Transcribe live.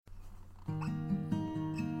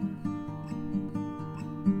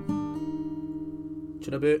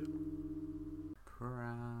Chinaboo.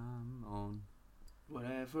 Pram on.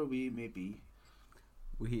 Whatever we may be.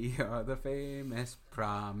 We are the famous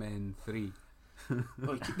Pram in 3.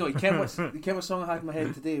 You can't what song I had in my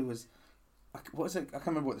head today was, what is it? I can't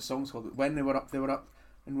remember what the song's called. When they were up, they were up,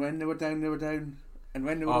 and when they were down, they were down, and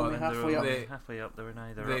when they were only halfway up. Halfway up, they were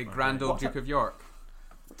neither. The Grand Old Duke of York.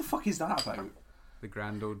 What the fuck is that about? The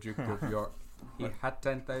Grand Old Duke of York. He had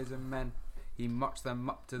 10,000 men. He marched them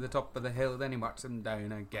up to the top of the hill, then he marched them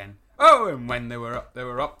down again. Oh, and when they were up, they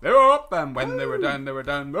were up, they were up, and when they were down, they were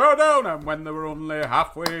down, they were down, and when they were only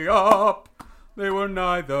halfway up, they were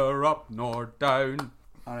neither up nor down.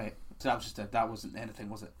 Alright, so that was just that wasn't anything,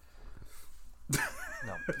 was it?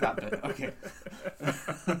 No. That bit, okay.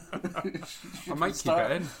 I might keep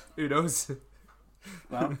it in, who knows?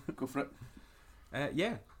 Well, go for it.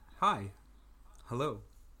 Yeah, hi. Hello.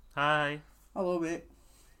 Hi. Hello, mate.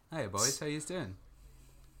 Hey boys, how you doing?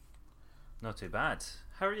 Not too bad.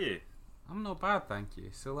 How are you? I'm not bad, thank you.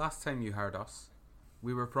 So last time you heard us,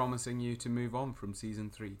 we were promising you to move on from season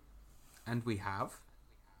 3. And we have.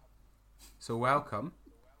 So welcome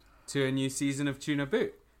to a new season of Tuna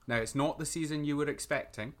Boot. Now it's not the season you were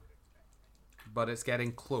expecting, but it's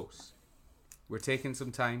getting close. We're taking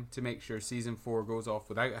some time to make sure season 4 goes off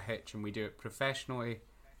without a hitch, and we do it professionally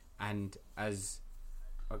and as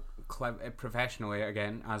professionally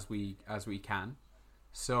again as we can.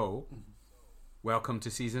 So welcome to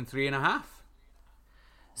season 3.5.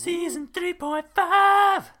 Season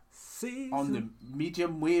 3.5. On the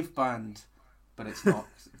medium wave band, but it's not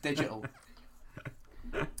digital.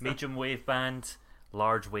 Medium wave band,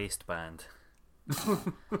 large waist band.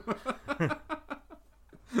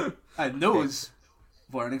 And those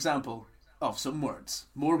were an example of some words.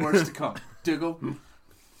 More words to come. Dougal.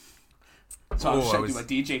 So I was trying to do a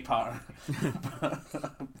DJ pattern.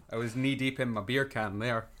 I was knee deep in my beer can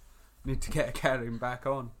there. Need to get a carrying back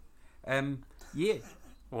on. Yeah.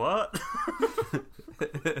 What?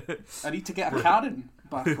 I need to get a Karen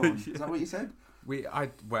back on. Is that what you said?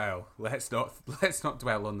 Let's not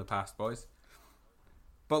dwell on the past, boys.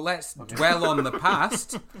 But let's dwell on the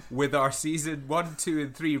past with our season 1, 2,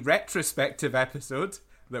 and 3 retrospective episode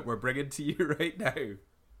that we're bringing to you right now.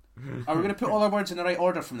 Are we going to put all our words in the right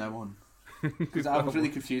order from now on? Because I was really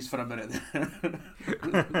confused for a minute there.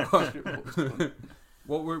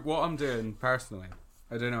 What I'm doing personally,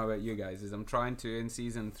 I don't know about you guys, is I'm trying to, in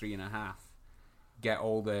season 3.5, get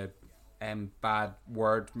all the bad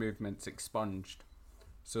word movements expunged,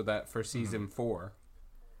 so that for season 4,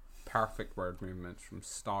 perfect word movements from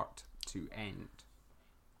start to end.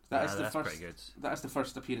 That's pretty good. That is the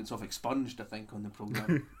first appearance of Expunged, I think, on the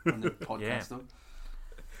program, on the podcast. Yeah. Though.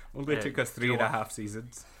 Only took us 3.5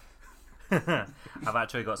 seasons. I've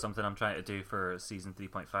actually got something I'm trying to do for season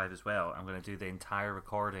 3.5 as well. I'm going to do the entire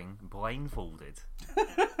recording blindfolded.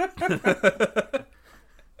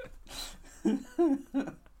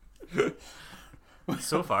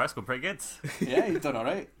 So far, it's going pretty good. Yeah, you've done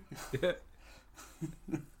alright. Yeah.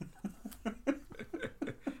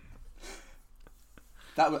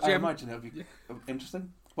 I imagine that would be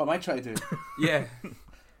interesting. What am I trying to do? Yeah.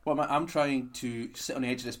 Well, I'm trying to sit on the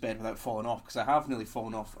edge of this bed without falling off, because I have nearly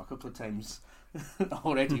fallen off a couple of times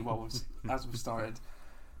already as we've started.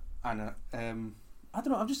 And I don't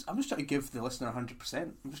know. I'm just trying to give the listener 100%. I'm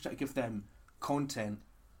just trying to give them content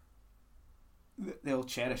that they'll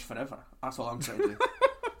cherish forever. That's all I'm trying to do.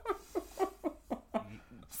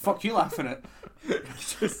 Fuck you laughing at.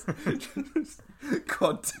 just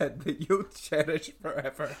content that you'll cherish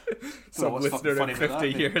forever. Some listener in 50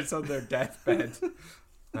 years on their deathbed.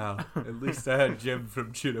 Well, at least I had Jim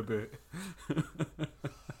from Tuna Boot.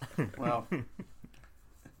 Well,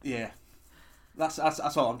 yeah, that's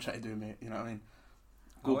all I'm trying to do, mate. You know what I mean?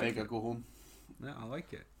 Go big or go home. Yeah, I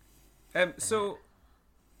like it. So,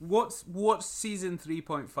 what's season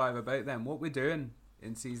 3.5 about then? What we doing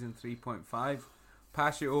in season 3.5?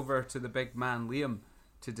 Pass you over to the big man Liam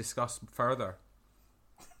to discuss further.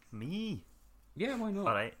 Me? Yeah, why not?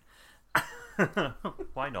 Alright.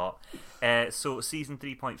 Why not? So season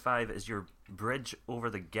 3.5 is your bridge over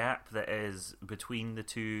the gap that is between the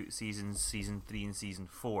two seasons, season 3 and season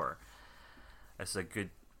 4. That's a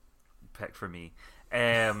good pick for me.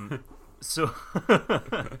 Yeah,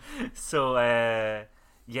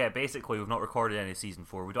 basically we've not recorded any season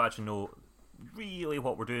 4. We don't actually know really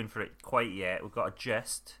what we're doing for it quite yet. We've got a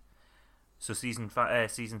gist. So season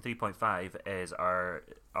 3.5 is our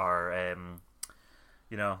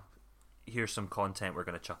here's some content we're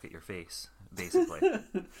going to chuck at your face, basically.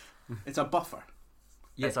 It's a buffer.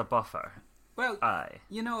 Yeah. It's a buffer. Well, aye.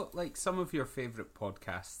 You know, like some of your favourite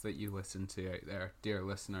podcasts that you listen to out there, dear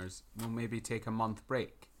listeners, will maybe take a month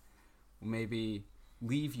break. Will maybe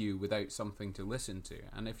leave you without something to listen to.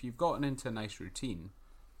 And if you've gotten into a nice routine,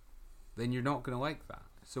 then you're not going to like that.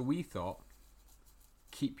 So we thought,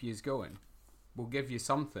 keep yous going. We'll give you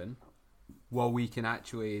something while we can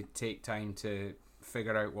actually take time to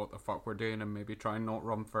figure out what the fuck we're doing and maybe try and not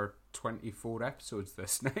run for 24 episodes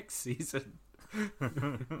this next season.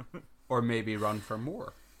 Or maybe run for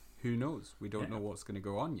more. Who knows? We don't know what's going to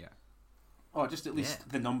go on yet. Or just at least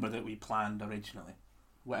the number that we planned originally.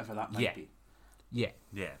 Whatever that might be. Yeah.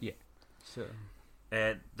 So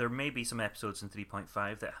there may be some episodes in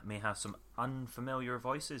 3.5 that may have some unfamiliar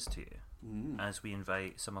voices to you, as we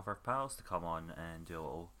invite some of our pals to come on and do a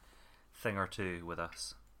little thing or two with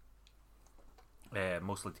us.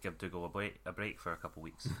 Mostly to give Dougal a break for a couple of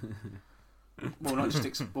weeks. We'll not just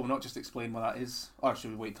explain what that is, or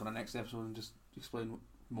should we wait till the next episode and just explain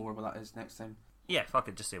more what that is next time? Yeah, fuck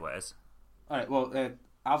it, just say what it is. Alright, well,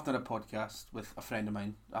 I've done a podcast with a friend of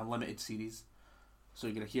mine, a limited series, so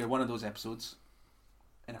you're going to hear one of those episodes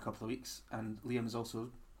in a couple of weeks, and Liam's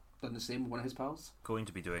also done the same with one of his pals. Going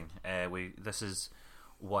to be doing. This is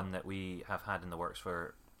one that we have had in the works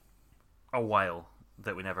for a while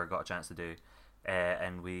that we never got a chance to do,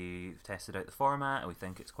 and we've tested out the format and we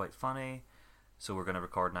think it's quite funny, so we're going to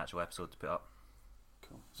record an actual episode to put up.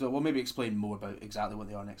 Cool. So we'll maybe explain more about exactly what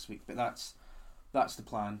they are next week, but that's the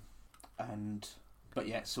plan.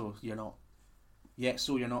 So you're not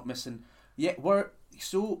missing.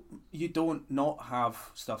 So you don't not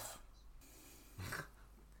have stuff.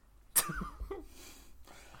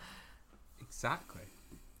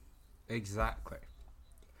 Exactly.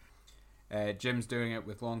 Jim's doing it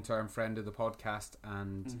with long-term friend of the podcast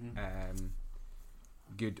and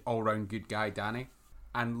good all-round good guy Danny,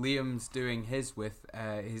 and Liam's doing his with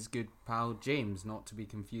his good pal James, not to be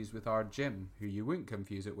confused with our Jim, who you wouldn't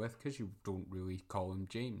confuse it with because you don't really call him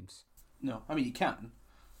James. No, I mean you can.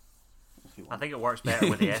 I think it works better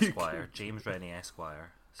with the Esquire. James Rennie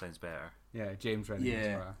Esquire sounds better. Yeah, James Rennie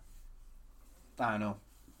Esquire. I know,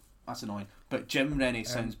 that's annoying. But Jim Rennie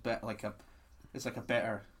sounds it's like a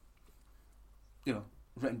better,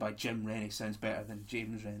 written by Jim Rennie sounds better than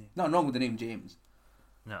James Rennie. Nothing wrong with the name James.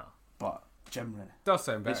 No, but Jim Rennie does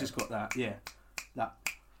sound better. It's just got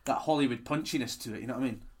that Hollywood punchiness to it. You know what I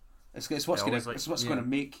mean? It's what's gonna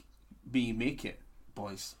make me make it,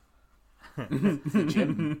 boys. The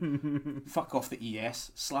Jim. Fuck off the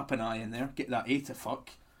ES. Slap an I in there. Get that A to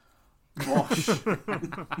fuck. Wash.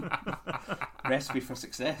 Recipe for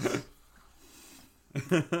success.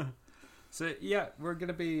 So yeah, we're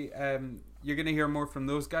gonna be. You're gonna hear more from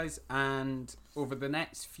those guys, and over the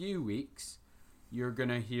next few weeks, you're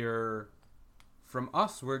gonna hear from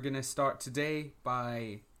us. We're gonna start today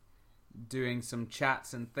by doing some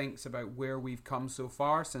chats and thinks about where we've come so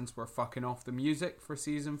far since we're fucking off the music for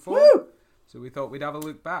season 4. Woo! So we thought we'd have a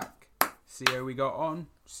look back, see how we got on,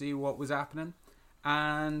 see what was happening,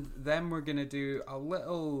 and then we're gonna do a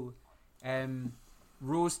little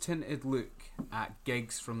rose-tinted look at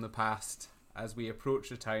gigs from the past as we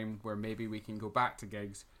approach a time where maybe we can go back to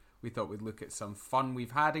gigs. We thought we'd look at some fun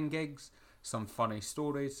we've had in gigs, some funny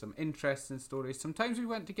stories, some interesting stories. Sometimes we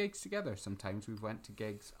went to gigs together, sometimes we went to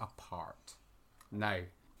gigs apart. Now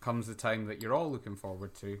comes the time that you're all looking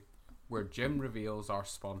forward to, where Jim reveals our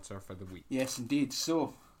sponsor for the week. Yes, indeed.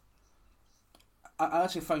 So, I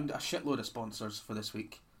actually found a shitload of sponsors for this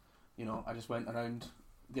week. I just went around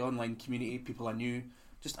the online community, people I knew,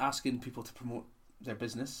 just asking people to promote their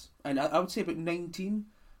business. And I would say about 19,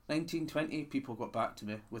 20 people got back to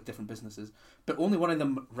me with different businesses. But only one of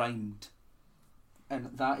them rhymed.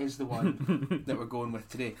 And that is the one that we're going with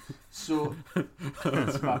today. So,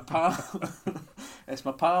 it's my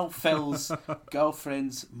pal Phil's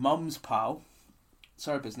girlfriend's mum's pal. It's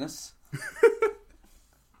her business.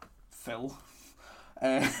 Phil.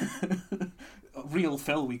 Real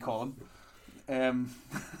Phil, we call him.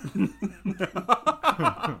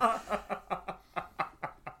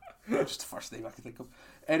 Just the first name I can think of.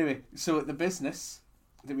 Anyway, so the business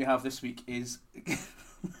that we have this week is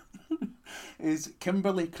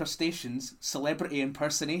Kimberly Crustaceans Celebrity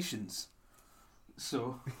Impersonations.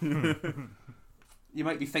 So you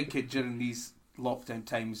might be thinking during these lockdown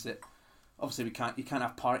times that obviously you can't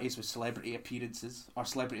have parties with celebrity appearances or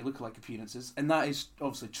celebrity lookalike appearances, and that is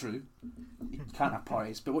obviously true. You can't have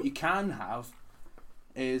parties, but what you can have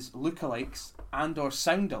is lookalikes and or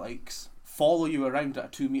soundalikes follow you around at a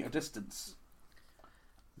 2 meter distance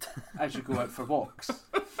as you go out for walks.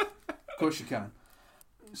 Of course you can.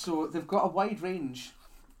 So they've got a wide range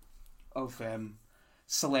of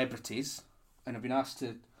celebrities, and I've been asked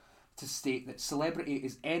to state that celebrity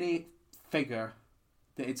is any figure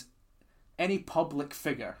that it's any public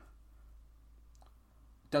figure.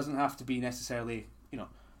 Doesn't have to be necessarily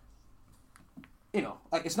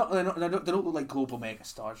like it's not they don't look like global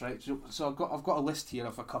megastars, right? So I've got a list here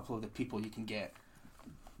of a couple of the people you can get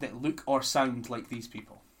that look or sound like these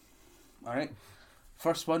people. All right.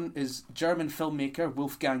 First one is German filmmaker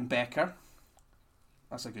Wolfgang Becker.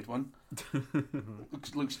 That's a good one.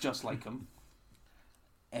 looks just like him.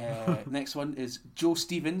 Next one is Joe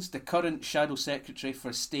Stevens, the current Shadow Secretary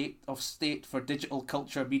for State for Digital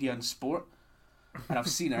Culture, Media and Sport. And I've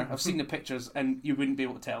seen her. I've seen the pictures, and you wouldn't be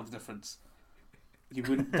able to tell the difference. You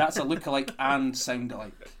wouldn't. That's a lookalike and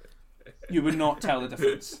soundalike. You would not tell the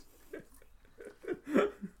difference.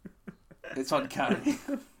 It's uncanny.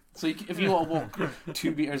 So if you want to walk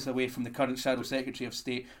 2 meters away from the current Shadow Secretary of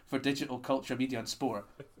State for Digital Culture, Media and Sport,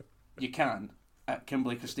 you can at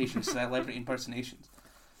Kimberley Crustacean Celebrity Impersonations.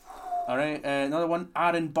 All right, another one,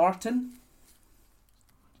 Aaron Barton.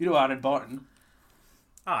 You know Aaron Barton.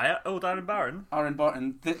 Ah, yeah, old Aaron Barton. Aaron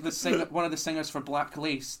Barton, the singer, one of the singers for Black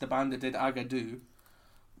Lace, the band that did Agadoo.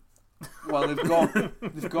 Well, they've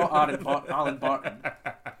got Alan Barton.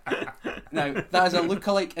 Now, that is a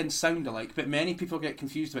look-alike and sound-alike, but many people get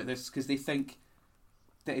confused about this because they think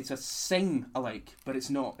that it's a sing-alike, but it's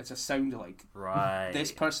not. It's a sound-alike. Right.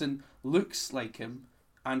 This person looks like him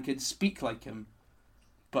and can speak like him,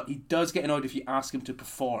 but he does get annoyed if you ask him to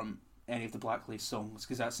perform any of the Black Lace songs,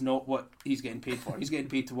 because that's not what he's getting paid for. He's getting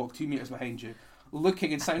paid to walk 2 meters behind you,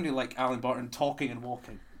 looking and sounding like Alan Barton, talking and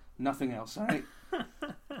walking. Nothing else, alright?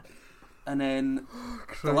 And then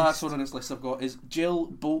the last one on this list I've got is Jill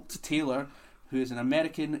Bolt Taylor, who is an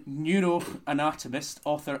American neuroanatomist,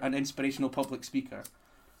 author and inspirational public speaker.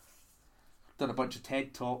 Done a bunch of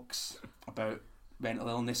TED Talks about mental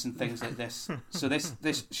illness and things like this. So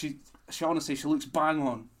she honestly, she looks bang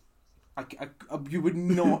on. You would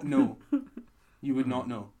not know. You would not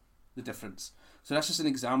know the difference. So that's just an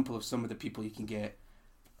example of some of the people you can get.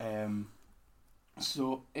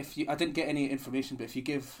 So I didn't get any information, but if you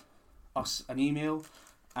give us an email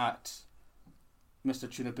at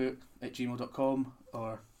mrtunaboot@gmail.com,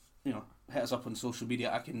 or hit us up on social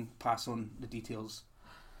media, I can pass on the details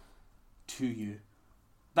to you.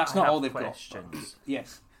 That's not all they've questions. got.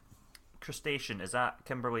 Yes. Crustacean, is that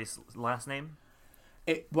Kimberly's last name?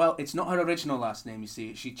 Well, it's not her original last name, you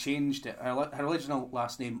see. She changed it. Her original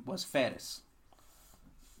last name was Ferris,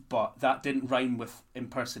 but that didn't rhyme with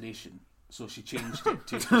impersonation, so she changed it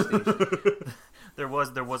to Crustacean. There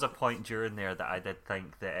was a point during there that I did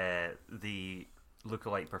think that the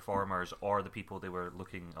lookalike performers, or the people they were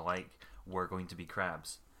looking alike, were going to be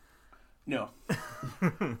crabs. No.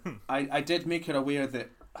 I did make her aware that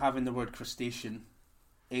having the word crustacean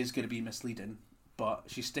is going to be misleading, but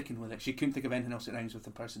she's sticking with it. She couldn't think of anything else that rhymes with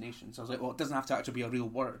impersonation. So I was like, well, it doesn't have to actually be a real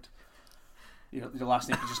word. Your last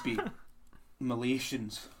name could just be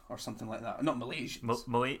Malaysians or something like that. Not Malaysians.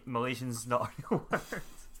 Malaysian's not a real word.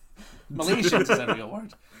 Malaysians is a real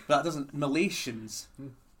word. That doesn't. Malaysians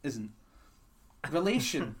isn't.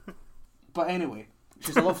 Relation. But anyway,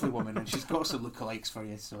 she's a lovely woman and she's got some lookalikes for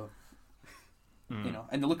you, so.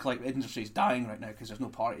 And the lookalike industry is dying right now because there's no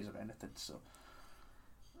parties or anything, so.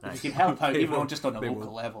 Nice. If you can help out, even just on a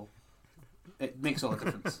local level, it makes all the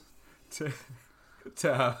difference.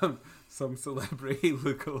 to some celebrity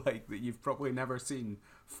lookalike that you've probably never seen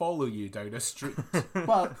follow you down a street.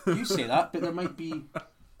 Well, you say that, but there might be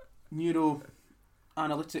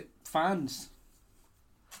neuroanalytic fans.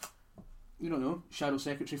 You don't know, Shadow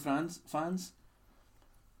Secretary fans.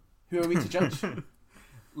 Who are we to judge?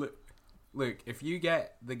 Look, if you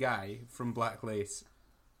get the guy from Black Lace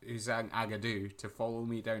who sang Agadoo to follow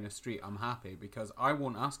me down a street, I'm happy, because I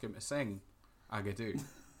won't ask him to sing Agadoo.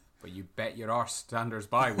 But you bet your arse standers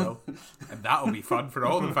by will, and that'll be fun for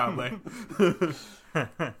all the family.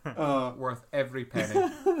 Worth every penny.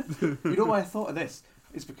 You know why I thought of this?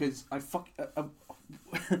 It's because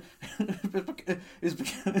it's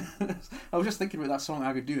because I was just thinking about that song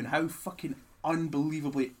Agadoo and how fucking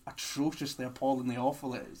unbelievably, atrociously, appallingly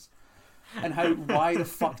awful it is, and why the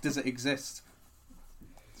fuck does it exist?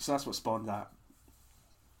 So that's what spawned that.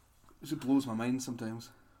 It just blows my mind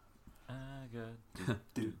sometimes.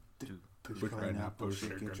 Push pineapple,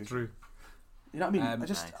 shake it through. You know what I mean?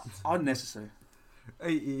 Just nice. Unnecessary.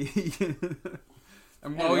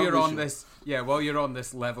 And while you're on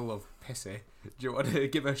this level of pissy, do you want to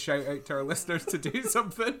give a shout out to our listeners to do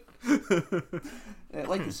something?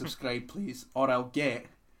 Like and subscribe, please, or I'll get.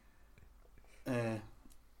 I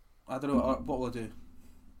don't know what will I do.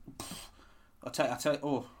 I'll tell you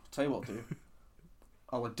what I'll do.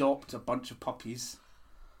 I'll adopt a bunch of puppies.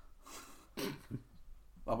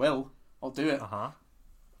 I will. I'll do it.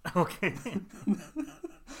 Okay.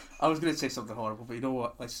 I was going to say something horrible, but you know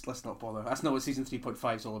what? Let's not bother. That's not what season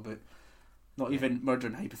 3.5 is all about. Not even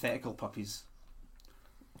murdering hypothetical puppies.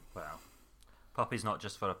 Well, puppy's not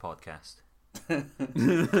just for a podcast. There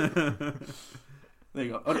you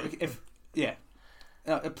go.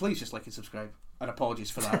 Or please just like and subscribe. And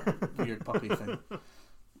apologies for that weird puppy thing.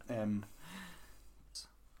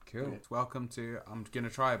 Cool. Yeah. Welcome to, I'm going to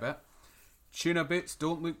try a bit. Tuna Boots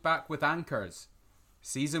Don't Look Back with Anchors.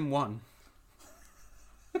 Season 1.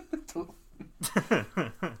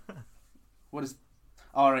 What is...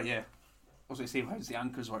 Oh, right, yeah. I was going to say, how does the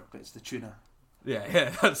anchors work? But it's the tuna. Yeah,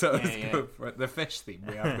 that's what I was Yeah. going for. The fish theme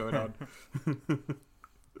we have going on.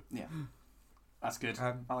 Yeah. That's good.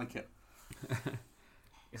 I like it.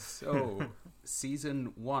 So,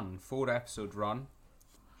 Season 1, 4-episode run.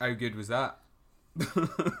 How good was that?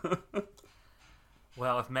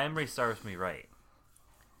 Well, if memory serves me right,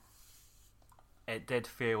 it did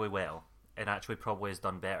fairly well. It actually probably has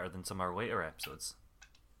done better than some of our later episodes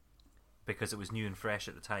because it was new and fresh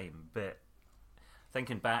at the time. But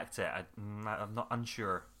thinking back to it, I'm not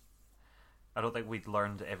unsure. I don't think we'd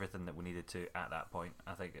learned everything that we needed to at that point.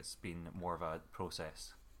 I think it's been more of a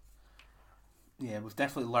process. Yeah, we've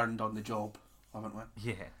definitely learned on the job, haven't we?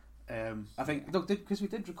 Yeah. I think because we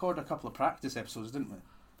did record a couple of practice episodes, didn't we?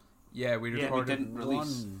 Yeah, we recorded didn't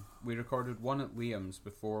release. one. We recorded one at Liam's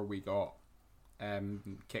before we got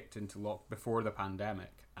kicked into lock before the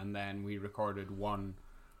pandemic, and then we recorded one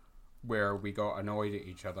where we got annoyed at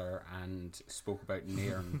each other and spoke about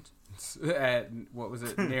Nairn. What was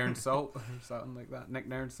it? Nairn Salt or something like that. Nick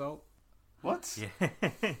Nairn Salt. What? Yeah.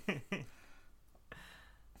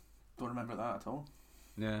 Don't remember that at all.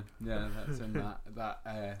 Yeah, that's in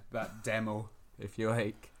that demo, if you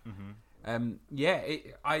like. Mm-hmm.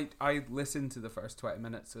 I listened to the first 20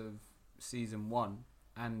 minutes of season 1,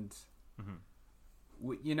 and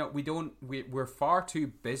we're far too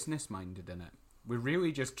business minded in it. We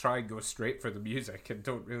really just try and go straight for the music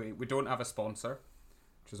and we don't have a sponsor,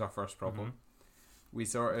 which is our first problem.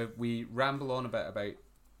 We ramble on a bit about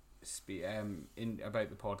about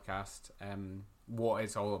the podcast, what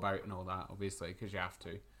it's all about and all that, obviously, because you have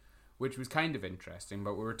to, which was kind of interesting,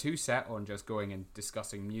 but we were too set on just going and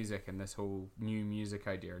discussing music and this whole new music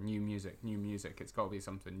idea, new music, it's got to be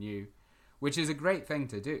something new, which is a great thing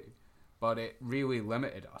to do, but it really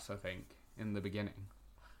limited us, I think, in the beginning,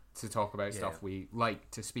 to talk about stuff we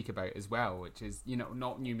like to speak about as well, which is,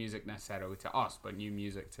 not new music necessarily to us, but new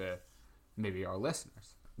music to maybe our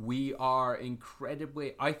listeners. We are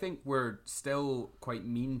I think we're still quite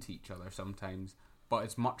mean to each other sometimes, but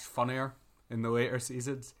it's much funnier in the later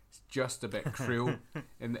seasons. It's just a bit cruel.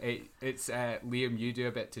 It's Liam, you do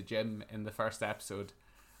a bit to Jim in the first episode,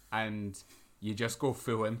 and you just go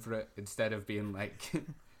full in for it instead of being like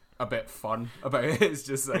a bit fun about it. It's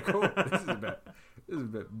just like, this is a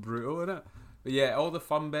bit brutal, isn't it? But yeah, all the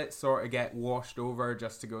fun bits sort of get washed over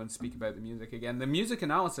just to go and speak about the music again. The music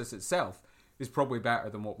analysis itself is probably better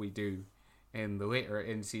than what we do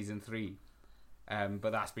in season 3,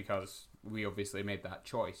 but that's because we obviously made that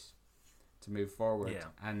choice to move forward.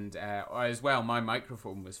 And as well, my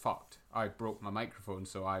microphone was fucked. I broke my microphone,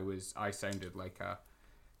 so I sounded like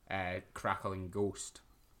a crackling ghost,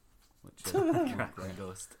 which Crackling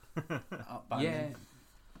ghost. Yeah,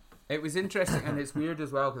 it was interesting, and it's weird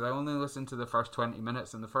as well because I only listened to the first 20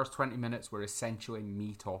 minutes, and the first 20 minutes were essentially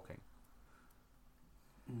me talking.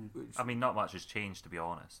 I mean, not much has changed, to be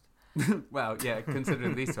honest. Well, yeah,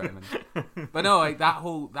 considering these 20 minutes. But no, like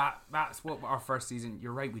that's what our first season.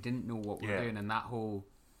 You're right. We didn't know what we were doing, and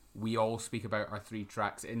we all speak about our 3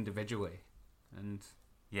 tracks individually, and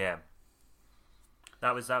yeah,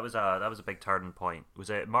 that was a big turning point. Was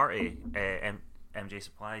it Marty, MJ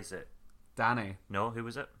Supplies? It Danny? No, who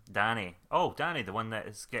was it? Danny. Oh, Danny, the one that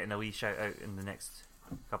is getting a wee shout out in the next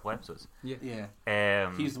couple episodes. Yeah.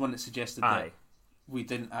 He's the one that suggested that we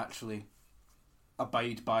didn't actually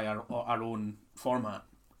abide by our own format,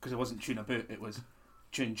 because it wasn't tune about, it was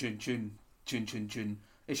tune. It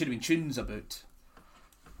should have been tunes about.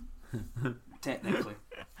 Technically.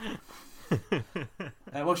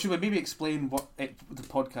 Well, should we maybe explain what the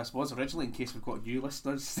podcast was originally, in case we've got new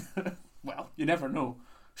listeners? Well, you never know.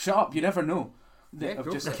 Shut up, you never know. I've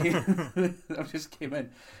just came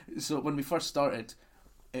in. So when we first started,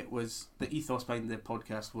 it was the ethos behind the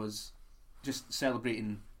podcast was just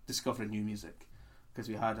celebrating discovering new music, because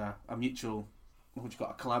we had a mutual, which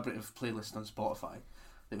got a collaborative playlist on Spotify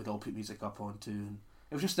that we'd all put music up onto, and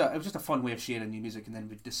it was just a fun way of sharing new music, and then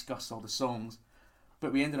we'd discuss all the songs,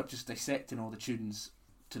 but we ended up just dissecting all the tunes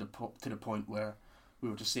to the point where we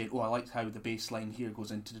were just saying, I liked how the bass line here goes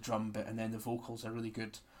into the drum bit, and then the vocals are really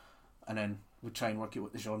good, and then we'd try and work out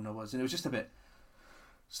what the genre was, and it was just a bit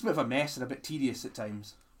of a mess and a bit tedious at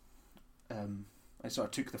times. I sort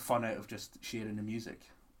of took the fun out of just sharing the music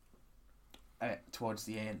towards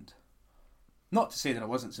the end. Not to say that there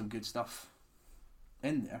wasn't some good stuff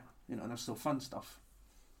in there, you know, there's still fun stuff.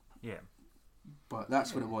 Yeah. But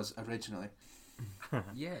that's what it was originally.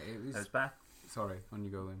 Yeah, it was. I was back. Sorry, on you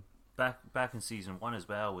go then. Back in season 1 as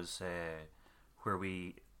well was where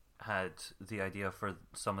we had the idea for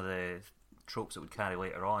some of the tropes that would carry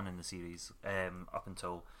later on in the series, up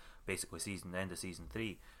until basically the end of season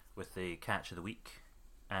 3, with the catch of the week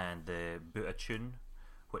and the Buta tune,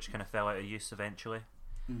 which kind of fell out of use eventually.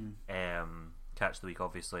 Catch of the week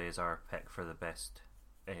obviously is our pick for the best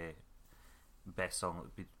song that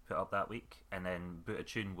would be put up that week, and then Buta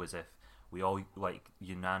tune was if we all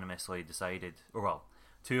unanimously decided, or well,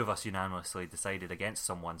 two of us unanimously decided against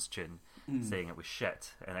someone's tune, saying it was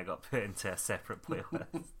shit, and it got put into a separate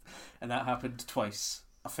playlist. And that happened twice,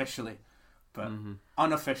 officially. But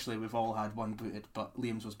unofficially, we've all had one booted, but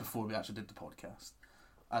Liam's was before we actually did the podcast,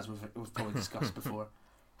 as we've probably discussed before.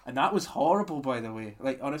 And that was horrible, by the way.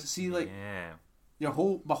 Like, honestly, see, like, yeah. your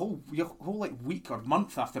whole like week or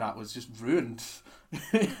month after that was just ruined.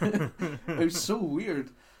 It was so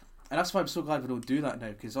weird. And that's why I'm so glad we don't do that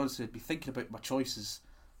now, because honestly I'd be thinking about my choices,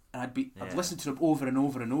 and I'd listen to them over and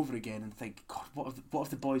over and over again and think, God, what if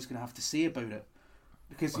the boys going to have to say about it?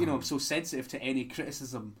 Because, you know, I'm so sensitive to any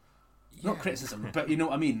criticism. Yeah. Not criticism, but you know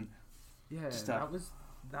what I mean. Yeah,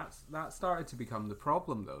 that started to become the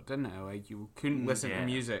problem though, didn't it? Like, you couldn't listen to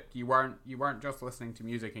music. You weren't just listening to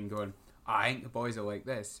music and going, I think the boys are like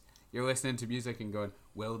this. You're listening to music and going,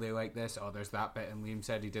 will they like this? Oh, there's that bit, and Liam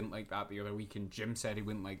said he didn't like that the other week, and Jim said he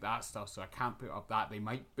wouldn't like that stuff, so I can't put up that. They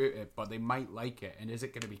might boot it, but they might like it. And is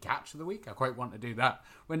it going to be catch of the week? I quite want to do that.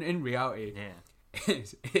 When in reality,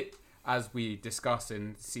 as we discuss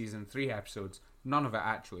in season 3 episodes, none of it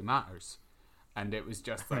actually matters. And it was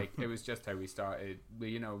just like, it was just how we started,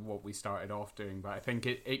 you know, what we started off doing. But I think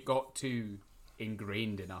it got too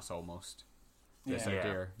ingrained in us almost. This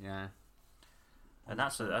idea, yeah. And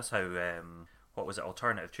that's how what was it,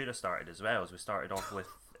 Alternative Tuna started as well. As we started off with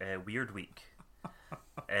Weird Week,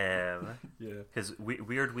 because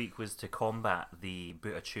Weird Week was to combat the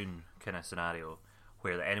Buta tune kind of scenario,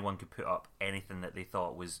 where anyone could put up anything that they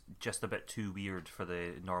thought was just a bit too weird for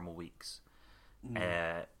the normal weeks.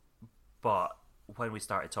 But when we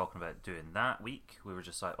started talking about doing that week, we were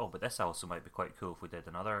just like, oh, but this also might be quite cool if we did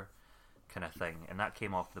another kind of thing, and that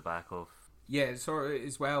came off the back of. Yeah, sort of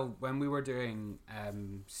as well, when we were doing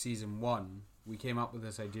season 1, we came up with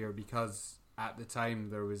this idea because at the time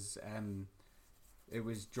there was it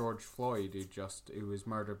was George Floyd who was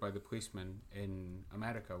murdered by the policeman in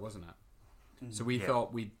America, wasn't it? So we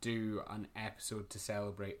thought we'd do an episode to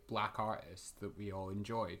celebrate black artists that we all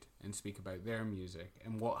enjoyed and speak about their music.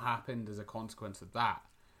 And what happened as a consequence of that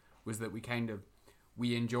was that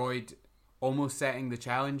we enjoyed almost setting the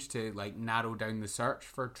challenge to like narrow down the search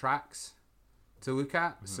for tracks to look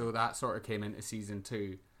at. So that sort of came into season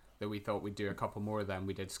 2, that we thought we'd do a couple more of them.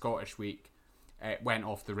 We did Scottish Week, it went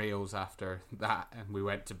off the rails after that, and we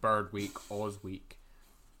went to Bird Week, Oz Week,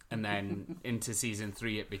 and then into season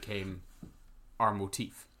 3 it became our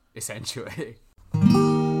motif, essentially.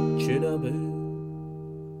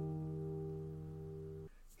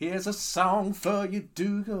 Here's a song for you,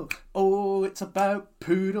 Dougal. Oh, it's about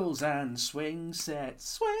poodles and swing sets.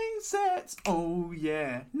 Swing sets, oh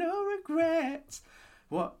yeah, no regrets.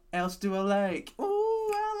 What else do I like?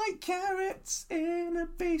 Oh, I like carrots in a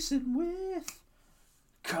basin with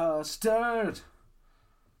custard.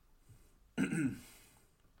 I'm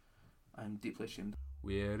deeply ashamed.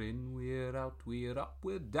 We're in, we're out, we're up,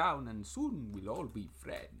 we're down, and soon we'll all be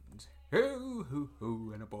friends. Ho, ho,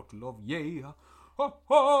 ho, and a bottle of yeah. Ho,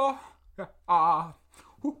 ho, ah,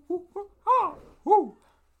 ho, ho, ho, ah, ho.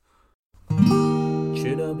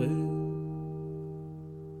 Tuna Boo.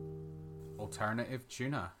 Alternative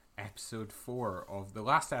Tuna, episode 4 of the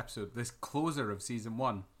last episode, this closer of season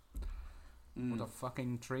 1. What a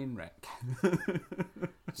fucking train wreck.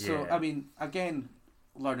 So, I mean, again,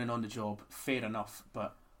 learning on the job, fair enough,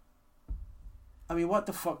 but I mean, what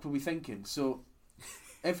the fuck were we thinking? So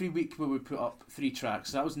every week we would put up 3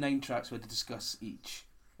 tracks, so that was 9 tracks we had to discuss each.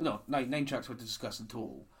 No, 9 tracks we had to discuss in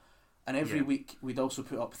total. And every week we'd also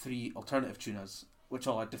put up 3 alternative tunas, which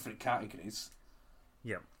all had different categories.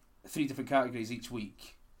 Yeah. 3 different categories each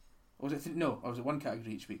week. Or was it or was it 1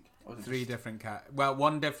 category each week? Or was it 3 different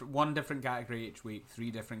one different category each week,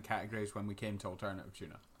 3 different categories when we came to alternative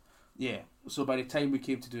tuna. Yeah. So by the time we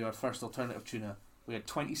came to do our first alternative tuna, we had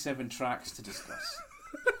 27 tracks to discuss.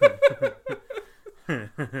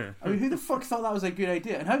 I mean, who the fuck thought that was a good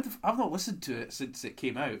idea? And I've not listened to it since it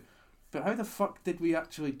came out, but how the fuck did we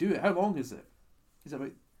actually do it? How long is it? Is it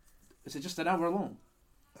about Is it just an hour long?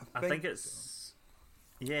 I think it's.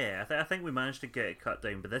 Yeah, I think we managed to get it cut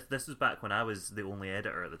down, but this was back when I was the only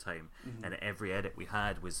editor at the time, and every edit we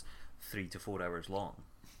had was 3 to 4 hours long.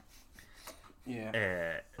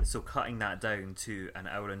 Yeah. So cutting that down to an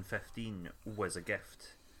hour and 15 was a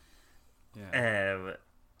gift. Yeah.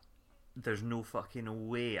 There's no fucking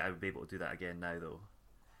way I would be able to do that again now, though.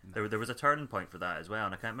 No. There was a turning point for that as well,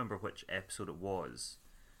 and I can't remember which episode it was.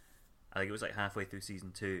 I think it was like halfway through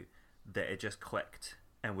season 2 that it just clicked,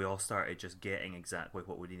 and we all started just getting exactly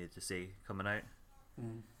what we needed to say coming out.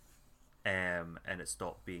 And it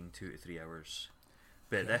stopped being 2 to 3 hours.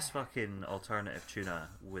 But this fucking alternative tuna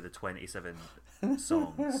with the 27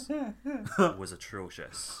 songs was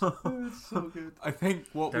atrocious. It's so good. I think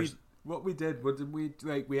what we did was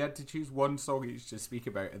we had to choose one song each to speak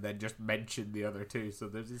about and then just mention the other two. So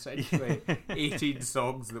there's essentially 18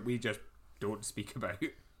 songs that we just don't speak about.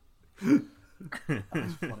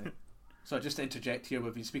 That's funny. So just to interject here,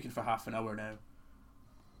 we've been speaking for half an hour now.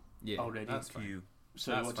 Yeah, already. That's fine.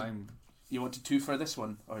 So that's fine. You wanted 2 for this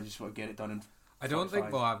one, or you just want to get it done in? I don't 45?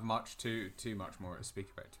 think we'll have too much more to speak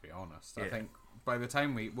about, to be honest. Yeah. I think by the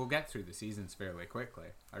time we'll get through the seasons fairly quickly,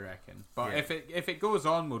 I reckon. But if it goes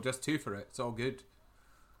on, we'll just 2 for it. It's all good.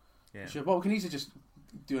 Yeah. Sure. Well, we can easily just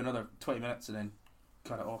do another 20 minutes and then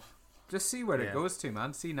cut it off. Just see where it goes to,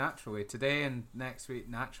 man. See naturally. Today and next week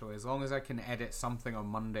naturally. As long as I can edit something on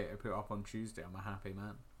Monday to put up on Tuesday, I'm a happy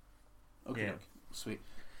man. Okay, Yeah. okay. Sweet.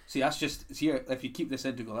 See, that's just if you keep this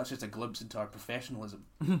integral, that's just a glimpse into our professionalism.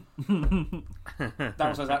 That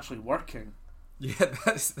was us actually working. Yeah,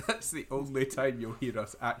 that's the only time you'll hear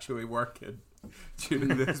us actually working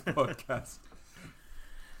during this podcast.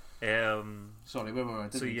 Sorry, where were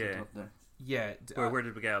we? So yeah. Yeah. Where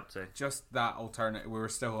did we get up to? Just that alternative. We were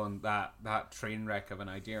still on that train wreck of an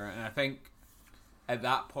idea, and I think at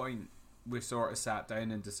that point we sort of sat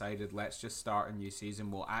down and decided, let's just start a new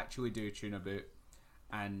season. We'll actually do Tuna Boot,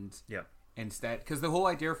 and instead, because the whole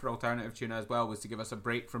idea for Alternative Tuna as well was to give us a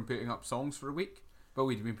break from putting up songs for a week, but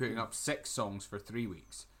we'd been putting up 6 songs for 3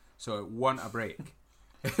 weeks, so it wasn't a break.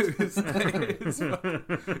 It was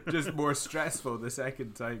just more stressful the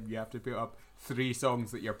second time you have to put up 3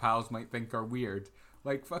 songs that your pals might think are weird.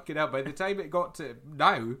 Like, fucking hell, by the time it got to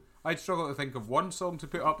now, I'd struggle to think of one song to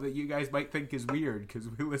put up that you guys might think is weird, because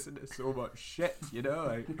we listen to so much shit, you know?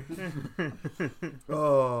 Like,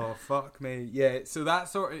 oh, fuck me. Yeah, so that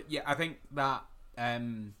sort of... Yeah, I think that...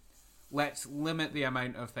 let's limit the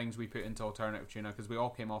amount of things we put into Alternative Tuna, because we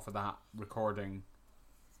all came off of that recording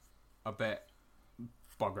a bit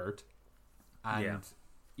buggered. And,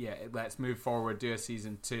 let's move forward, do a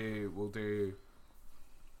season 2. We'll do,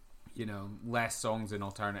 less songs in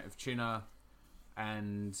Alternative Tuna.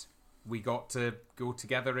 And we got to go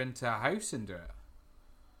together into a house and do it.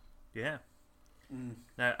 Yeah.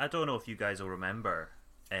 Now, I don't know if you guys will remember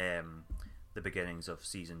the beginnings of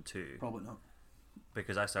season 2. Probably not.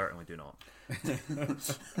 Because I certainly do not.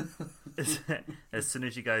 As soon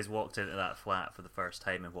as you guys walked into that flat for the first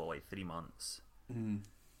time in 3 months,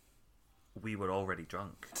 we were already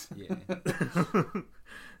drunk. Yeah.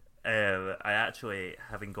 I actually,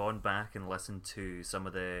 having gone back and listened to some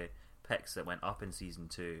of the picks that went up in season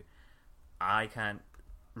 2, I can't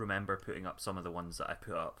remember putting up some of the ones that I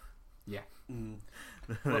put up. Yeah.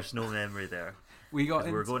 There's no memory there. We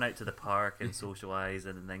were going out to the park and socialising,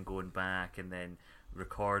 and then going back and then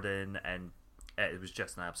recording, and it was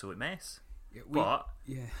just an absolute mess. But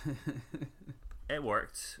it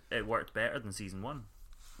worked. It worked better than season 1.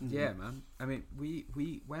 Yeah, man. I mean, we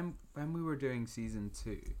when we were doing season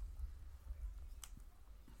 2,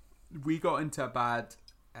 we got into a bad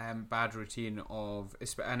routine of,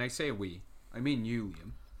 and I say we, I mean you,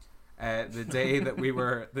 Liam. The day that we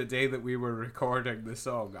were recording the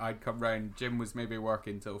song, I'd come round. Jim was maybe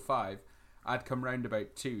working till 5. I'd come round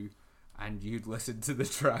about 2, and you'd listen to the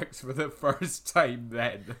tracks for the first time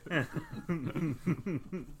then.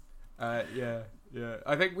 Yeah.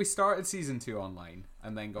 I think we started season 2 online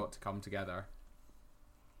and then got to come together.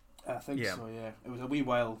 I think so. Yeah, it was a wee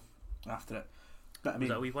while after it. But I mean, was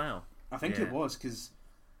that a wee while? I think it was, because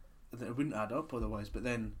it wouldn't add up otherwise. But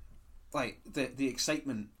then, like the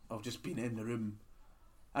excitement of just being in the room.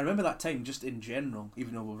 I remember that time just in general,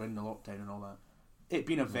 even though we were in the lockdown and all that. It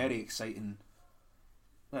being a very exciting,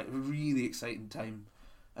 like really exciting time,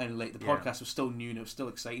 and like the podcast was still new and it was still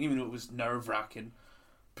exciting, even though it was nerve wracking.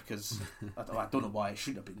 Because I don't know why it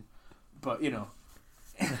should have been, but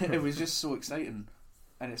it was just so exciting,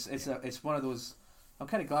 and it's one of those. I'm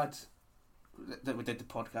kind of glad that we did the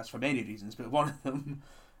podcast for many reasons, but one of them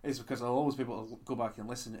is because I'll always be able to go back and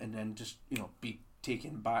listen, and then just be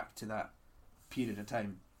taken back to that period of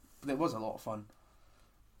time. But it was a lot of fun.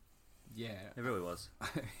 Yeah. It really was.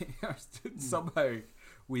 Somehow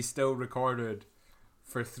we still recorded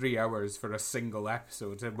for 3 hours for a single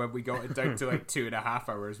episode, and when we got it down to like 2.5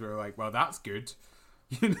 hours, we were like, well, that's good.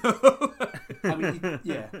 You know? I mean,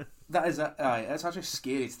 yeah, that is it's actually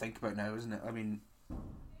scary to think about now, isn't it? I mean,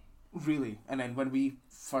 really. And then when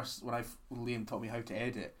Liam taught me how to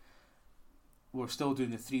edit, we were still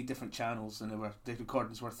doing the 3 different channels, and the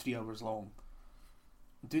recordings were 3 hours long.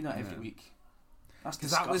 I'm doing that every week. That's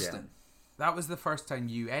disgusting. That was the first time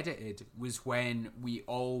you edited, was when we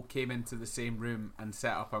all came into the same room and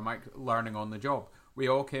set up our learning on the job. We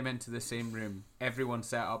all came into the same room, everyone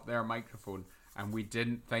set up their microphone, and we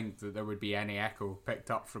didn't think that there would be any echo picked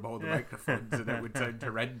up from all the microphones and it would sound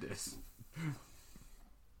horrendous.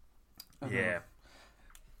 Yeah.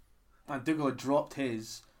 And Dougal had dropped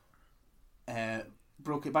his,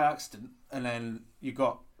 broke it by accident, and then you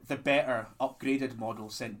got the better upgraded model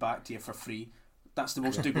sent back to you for free. That's the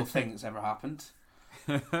most Dougal thing that's ever happened.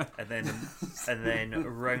 And then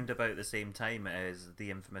round about the same time as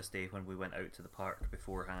the infamous day when we went out to the park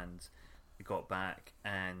beforehand, we got back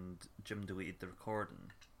and Jim deleted the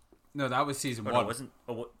recording. No, that was season 1. No, it wasn't.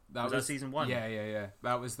 Was that season 1? Yeah.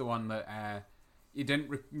 That was the one that you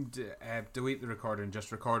didn't delete the recording,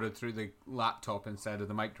 just recorded through the laptop instead of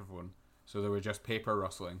the microphone. So there were just paper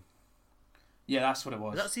rustling. Yeah, that's what it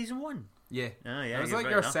was. Was that season 1? Yeah. Oh, yeah. It was like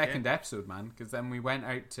your second episode, man, because then we went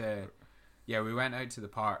out to the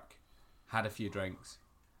park, had a few drinks,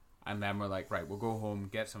 and then we're like, right, we'll go home,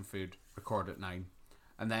 get some food, record at 9.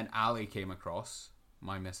 And then Ali came across,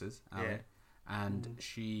 my missus, Ali, and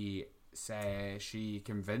she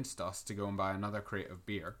convinced us to go and buy another crate of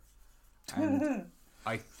beer. And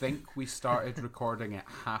I think we started recording at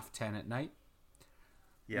 10:30 at night.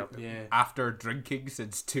 Yep. Yeah. After drinking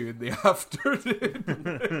since 2 in the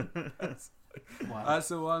afternoon. Wow. That's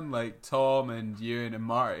the one, like Tom and Ewan and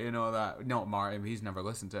Martin and all that. Not Martin, he's never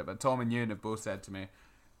listened to it, but Tom and Ewan have both said to me,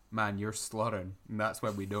 man, you're slurring. And that's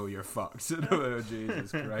when we know you're fucked. Oh,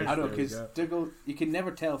 Jesus Christ. I know, because Dougal, you can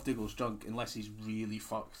never tell if Dougal's drunk unless he's really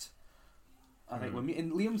fucked. I think when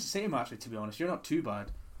and Liam's the same, actually, to be honest. You're not too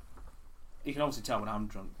bad. You can obviously tell when I'm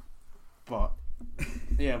drunk. But,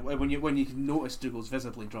 yeah, when you can notice Dougal's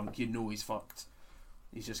visibly drunk, you know he's fucked.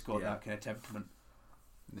 He's just got that kind of temperament.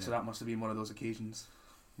 Yeah. So that must have been one of those occasions.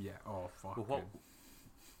 Yeah, oh, fuck. Well,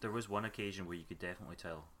 there was one occasion where you could definitely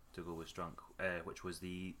tell Dougal was drunk, which was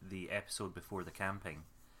the episode before the camping,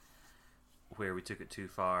 where we took it too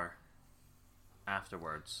far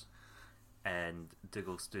afterwards, and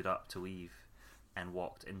Dougal stood up to leave and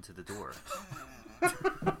walked into the door.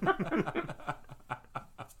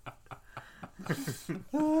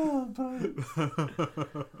 Oh, boy.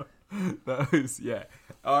 That was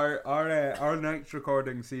our next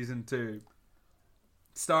recording, season 2,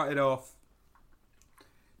 started off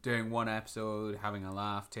doing one episode, having a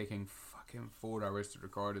laugh, taking fucking 4 hours to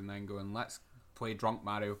record, and then going, let's play Drunk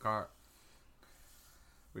Mario Kart,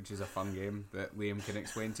 which is a fun game that Liam can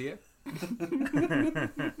explain to you.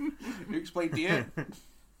 Who explained to you?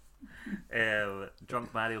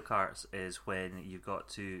 Drunk Mario Karts is when you've got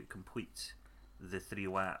to complete the 3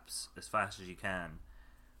 laps as fast as you can,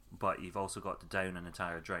 but you've also got to down an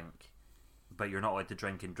entire drink, but you're not allowed to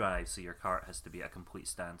drink and drive, so your cart has to be at a complete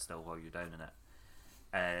standstill while you're downing it.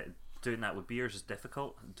 Doing that with beers is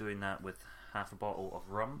difficult. Doing that with half a bottle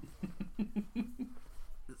of rum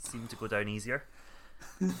it seemed to go down easier.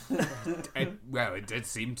 It did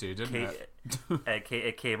seem to, didn't it?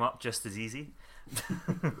 It came up just as easy.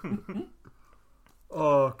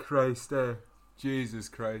 Oh, Christ, Jesus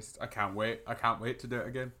Christ. I can't wait to do it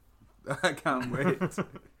again. I can't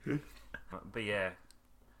wait. But yeah,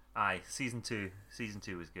 season two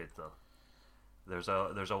was good though. There's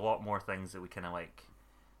a lot more things that we kind of like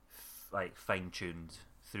fine-tuned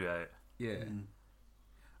throughout. Yeah.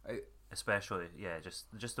 Especially,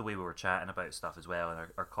 just the way we were chatting about stuff as well,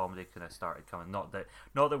 and our comedy kind of started coming. Not that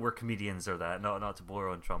we're comedians or that, not to blow our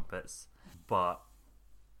own trumpets, but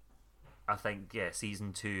I think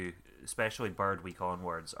season 2, especially Bird Week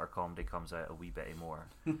onwards, our comedy comes out a wee bit more.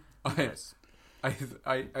 I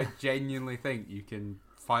genuinely think you can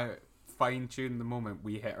fine tune the moment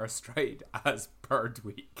we hit our stride as Bird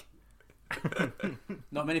Week.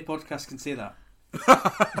 Not many podcasts can say that.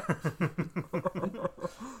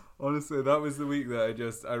 Honestly, that was the week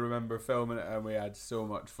that I remember filming it, and we had so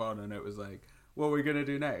much fun, and it was like, what are we gonna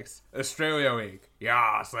do next? Australia Week.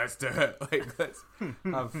 Yes, let's do it. Like, let's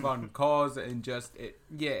have fun. Cause and just it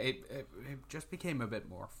just became a bit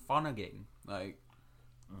more fun again. Like,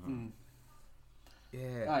 everything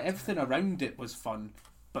everything around it was fun,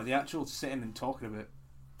 but the actual sitting and talking about it,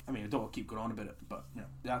 I mean, I don't want to keep going on about it, but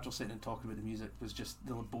the actual sitting and talking about the music was just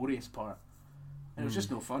the laborious part, and it was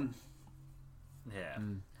just no fun. Yeah.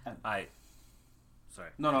 And Sorry.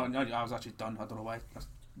 No, I was actually done. I don't know why. I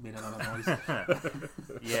made another noise.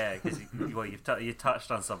 Yeah, because you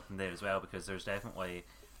touched on something there as well, because there's definitely,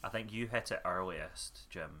 I think you hit it earliest,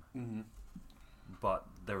 Jim. Mm-hmm. But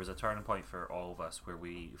there was a turning point for all of us where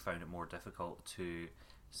we found it more difficult to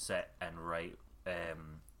sit and write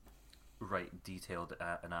detailed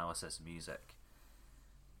analysis music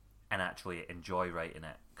and actually enjoy writing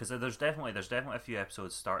it, because there's definitely a few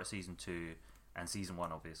episodes, start of season 2 and season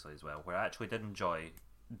 1 obviously as well, where I actually did enjoy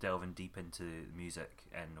delving deep into the music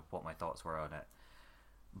and what my thoughts were on it.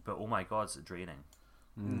 But oh my god, it's draining.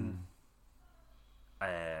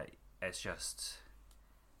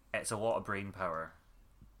 It's a lot of brain power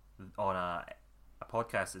on a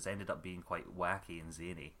podcast that's ended up being quite wacky and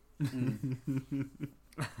zany.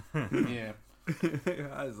 Yeah.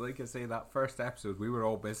 As like I say, that first episode, we were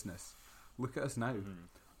all business. Look at us now.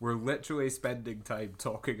 We're literally spending time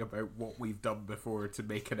talking about what we've done before to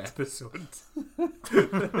make an episode.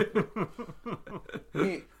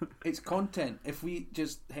 Mate, it's content. If we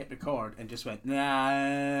just hit record and just went nah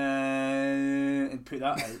and put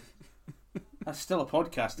that out, that's still a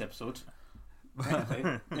podcast episode.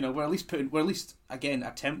 Anyway, we're at least again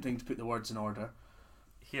attempting to put the words in order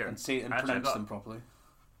Here, and say and actually, pronounce them properly.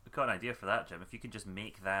 I've got an idea for that, Jim. If you could just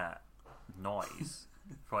make that noise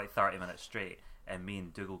for like 30 minutes straight, and me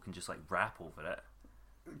and Dougal can just like rap over it,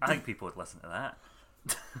 I think people would listen to that.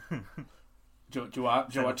 Do you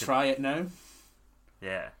want to try it now?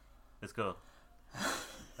 Yeah, let's go.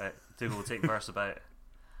 Right, Dougal will take verse about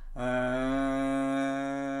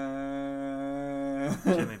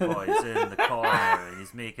Jimmy Boy's in the corner and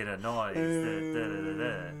he's making a noise.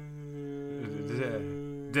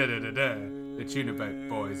 The tune about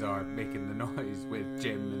boys are making the noise with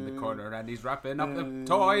Jim in the corner and he's wrapping up the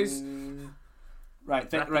toys.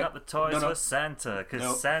 Wrapping up the toys with Santa,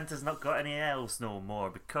 because Santa's not got any elves no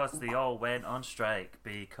more, because they all went on strike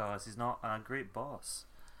because he's not a great boss.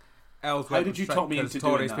 Elves How did you talk me into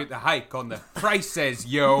doing Tories that? put the hike on the prices,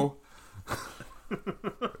 yo.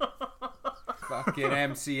 Fucking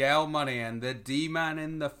MCL money and the D-man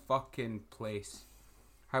in the fucking place.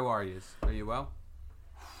 How are you? Are you well?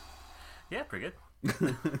 Yeah, pretty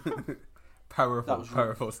good.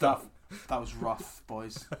 Powerful stuff. That was rough,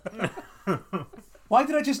 boys. Why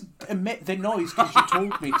did I just emit the noise because you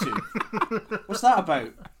told me to? What's that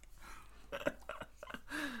about?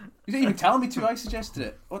 You didn't even tell me to. I suggested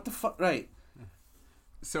it. What the fuck? Right.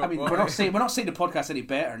 So I mean, we're not saying the podcast any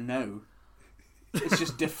better now. It's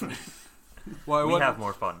just different. We have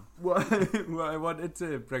more fun. What I wanted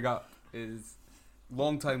to bring up is,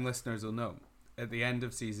 long-time listeners will know, at the end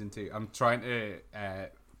of season 2, I'm trying to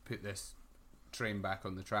put this train back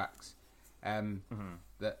on the tracks.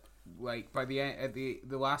 That like by the end, at the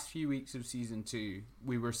last few weeks of season 2,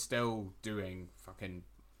 we were still doing fucking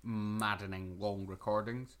maddening long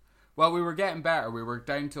recordings. Well, we were getting better. We were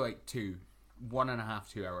down to like 1.5,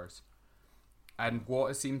 2 hours. And what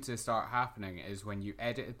has seemed to start happening is when you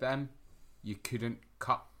edited them, you couldn't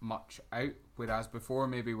cut much out. Whereas before,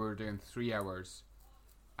 maybe we were doing 3 hours,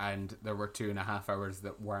 and there were 2.5 hours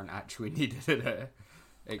that weren't actually needed in it.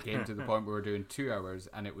 It came to the point where we were doing 2 hours,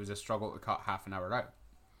 and it was a struggle to cut half an hour out.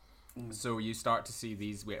 So you start to see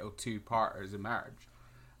these little two-parters emerge.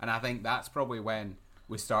 And I think that's probably when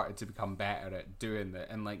we started to become better at doing that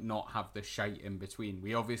and like not have the shite in between.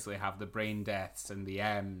 We obviously have the brain deaths and the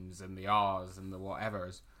M's and the R's and the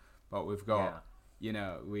whatevers, but we've got,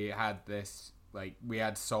 we had this, like, we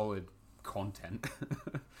had solid content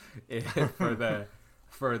for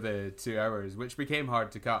the 2 hours, which became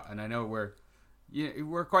hard to cut. And I know we're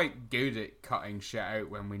quite good at cutting shit out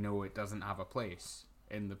when we know it doesn't have a place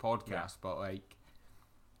in the podcast, but like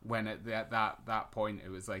when at that point it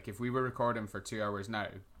was like, if we were recording for 2 hours now,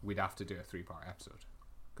 we'd have to do a 3-part episode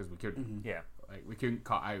because we couldn't like we couldn't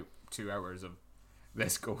cut out 2 hours of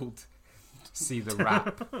this gold. See the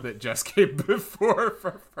rap that just came before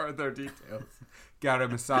for further details.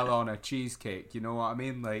 Garam masala on a cheesecake, you know what I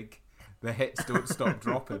mean? Like, the hits don't stop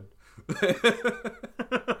dropping.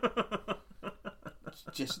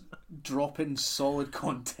 Just dropping solid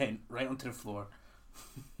content right onto the floor.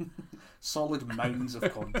 Solid mounds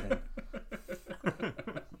of content.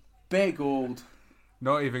 Big old.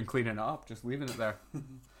 Not even cleaning it up, just leaving it there.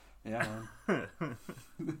 Yeah.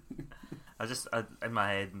 In my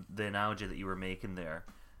head, the analogy that you were making there,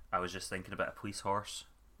 I was just thinking about a police horse.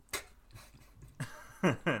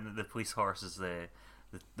 And the police horse is the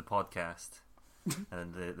podcast,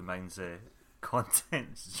 and the mounds of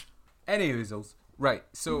content. Any oozles. Right,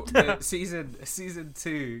 so the season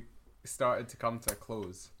 2 started to come to a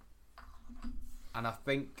close. And I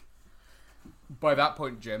think by that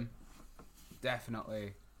point, Jim,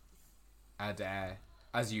 definitely had,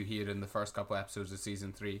 as you hear in the first couple episodes of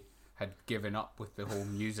season 3, had given up with the whole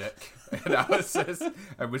music analysis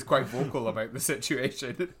and was quite vocal about the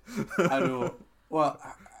situation. I know.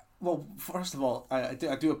 Well, first of all, I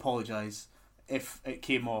do apologise if it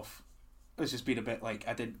came off as just being a bit like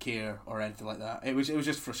I didn't care or anything like that. It was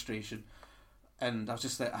just frustration, and I was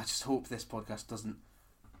just like, I just hope this podcast doesn't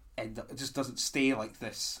end up, it just doesn't stay like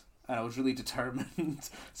this. And I was really determined,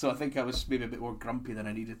 so I think I was maybe a bit more grumpy than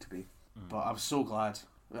I needed to be. But I was so glad.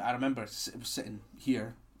 I remember I was sitting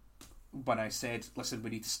here when I said, "Listen, we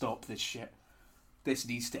need to stop this shit. This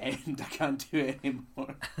needs to end. I can't do it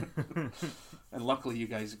anymore." And luckily you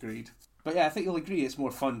guys agreed. But yeah, I think you'll agree it's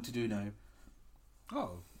more fun to do now.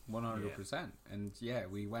 Oh, 100%. And yeah,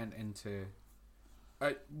 we went into...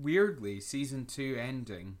 weirdly, season 2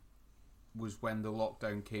 ending was when the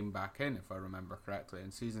lockdown came back in, if I remember correctly.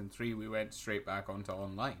 In season 3, we went straight back onto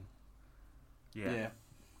online. Yeah.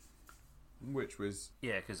 Which was...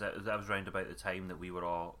 Yeah, because that was round about the time that we were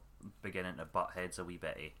all beginning to butt heads a wee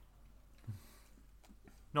bitty.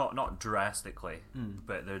 Not drastically,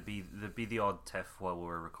 but there'd be the odd tiff while we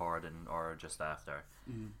were recording or just after.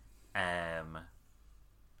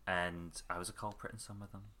 And I was a culprit in some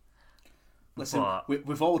of them. Listen,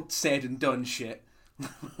 we've all said and done shit.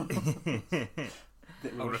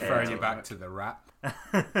 I'll refer you back to the rap.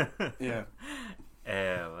 Yeah.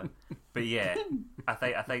 But yeah, I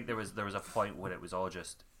think there was a point where it was all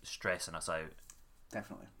just stressing us out.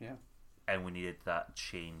 Definitely, yeah. And we needed that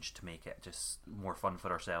change to make it just more fun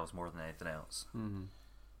for ourselves more than anything else. Mm-hmm.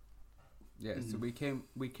 Yeah, so we came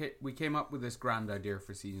up with this grand idea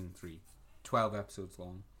for season 3, 12 episodes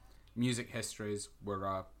long. Music histories were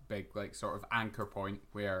a big sort of anchor point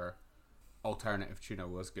where alternative tuna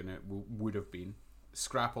would have been.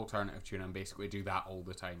 Scrap alternative tuna and basically do that all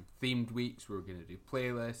the time. Themed weeks, we were going to do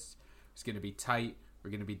playlists. It's going to be tight.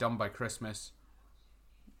 We're going to be done by Christmas.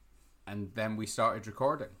 And then we started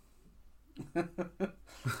recording.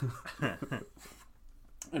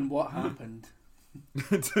 And what happened?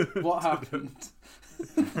 What happened?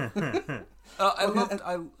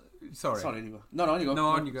 Sorry. Sorry, anyway. No, you go. No,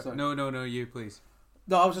 on you go. No, you please.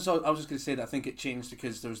 No, I was just going to say that I think it changed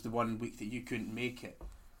because there was the one week that you couldn't make it,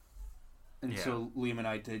 and so Liam and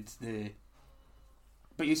I did the.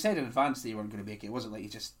 But you said in advance that you weren't going to make it. It wasn't like you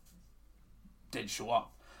just didn't show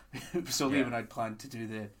up. So Liam and I planned to do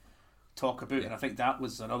the talk about, and I think that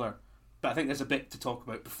was another. But I think there's a bit to talk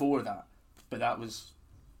about before that. But that was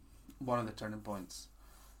one of the turning points.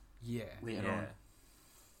 Yeah. Later on.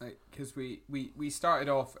 Because we started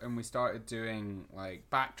off and we started doing like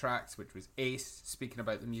backtracks, which was Ace, speaking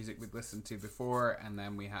about the music we'd listened to before, and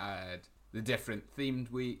then we had the different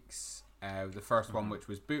themed weeks. The first one, which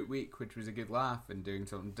was Boot Week, which was a good laugh, and doing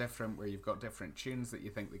something different where you've got different tunes that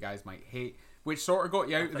you think the guys might hate, which sort of got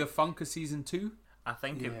you out of the funk of season 2. I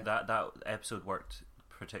think that episode worked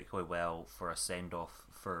particularly well for a send off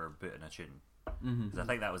for booting a tune. Because I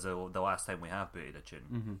think that was the last time we have booted a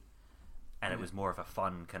tune. And it was more of a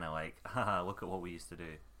fun kind of like, haha, look at what we used to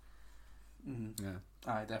do. Yeah.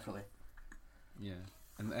 Aye, definitely. Yeah.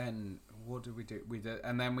 And then, what did we do?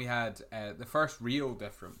 And then we had, the first real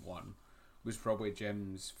different one was probably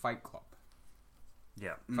Jim's Fight Club.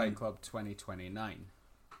 Yeah. Fight Club 2029,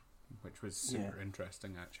 which was super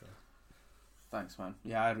interesting, actually. Thanks, man.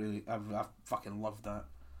 Yeah, I fucking loved that.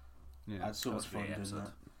 Yeah. I had so much fun doing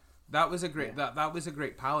that. That was a great that was a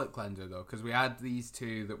great palate cleanser though, because we had these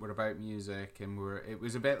two that were about music, and it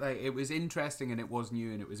was a bit like, it was interesting and it was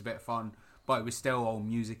new and it was a bit fun, but it was still all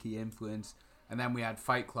music-y influence. And then we had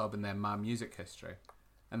Fight Club and then My Music History,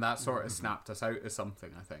 and that sort of snapped us out of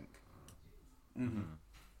something, I think.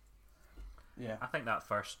 Yeah, I think that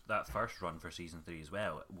first run for season 3 as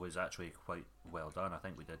well was actually quite well done. I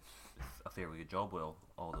think we did a fairly good job with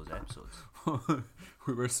all those episodes.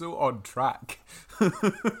 We were so on track.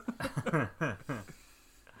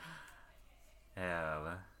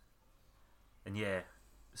 And yeah,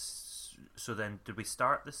 so then did we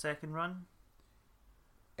start the second run?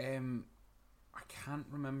 I can't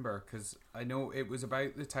remember, because I know it was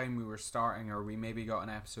about the time we were starting, or we maybe got an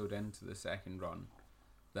episode into the second run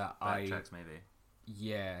that Backtracks, maybe.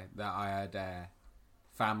 Yeah, that I had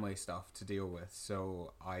family stuff to deal with,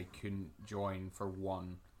 so I couldn't join for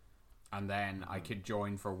one, and then I could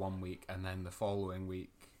join for 1 week, and then the following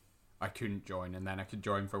week I couldn't join, and then I could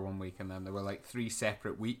join for 1 week, and then there were like 3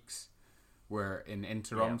 separate weeks where in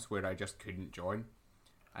interims where I just couldn't join.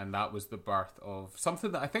 And that was the birth of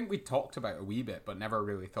something that I think we talked about a wee bit, but never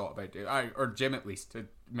really thought about doing. Or Jim, at least, had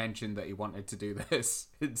mentioned that he wanted to do this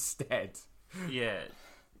instead. Yeah.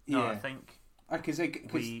 No, Yeah. I think Because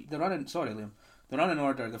they're running. Sorry, Liam. They're running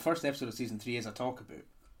order. The first episode of season 3 is a talk about.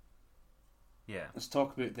 yeah. Let's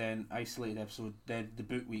talk about, then isolated episode, then the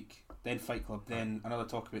boot week, then Fight Club, then another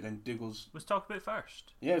talk about, then Dougal's. Was talked about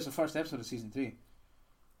first. Yeah, it was the first episode of season 3.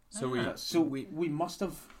 So we must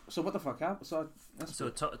have. So what the fuck happened? So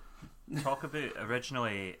Talk about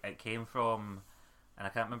originally it came from, and I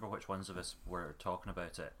can't remember which ones of us were talking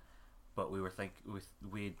about it, but we were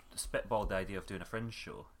we spitballed the idea of doing a Fringe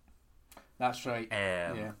show. that's right.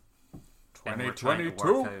 Yeah. And we're trying to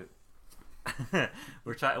work out.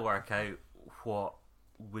 We're trying to work out what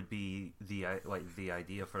would be the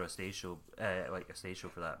idea for a stage show,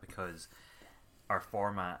 for that, because our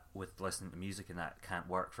format with listening to music and that can't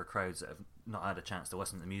work for crowds that have not had a chance to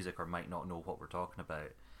listen to music or might not know what we're talking about.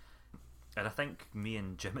 And I think me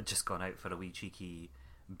and Jim had just gone out for a wee cheeky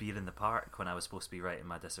beer in the park when I was supposed to be writing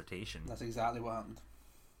my dissertation. That's exactly what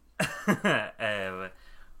happened.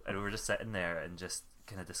 And we were just sitting there and just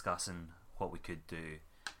kind of discussing what we could do.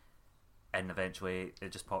 And eventually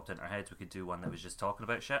it just popped into our heads we could do one that was just talking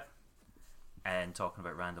about shit and talking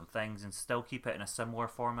about random things and still keep it in a similar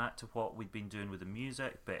format to what we'd been doing with the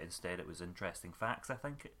music, but instead it was interesting facts, I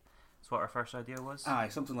think. That's what our first idea was. Aye,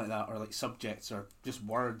 something like that, or like subjects, or just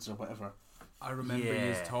words, or whatever. I remember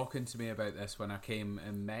you talking to me about this when I came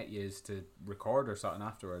and met you to record or something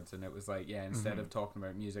afterwards, and it was like, instead of talking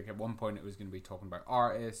about music, at one point it was going to be talking about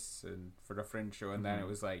artists and for the Fringe show, and then it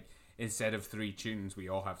was like, instead of 3 tunes, we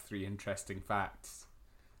all have 3 interesting facts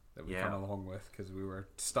that we come along with, because we were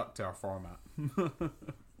stuck to our format.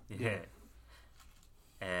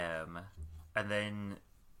 And then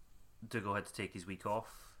Dougal had to take his week off,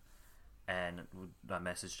 and I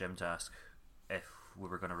messaged Jim to ask if we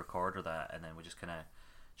were going to record or that, and then we just kind of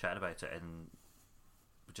chatted about it, and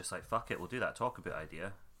we're just like, fuck it, we'll do that talk about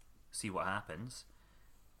idea, see what happens,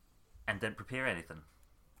 and didn't prepare anything.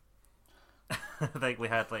 I think we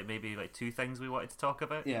had maybe 2 things we wanted to talk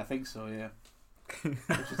about. Yeah, I think so, yeah.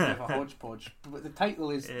 It's just a hodgepodge. But the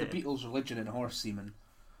title is The Beatles' Religion and Horse Semen.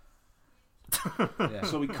 Yeah.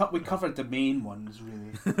 So we covered the main ones,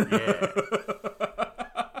 really. Yeah.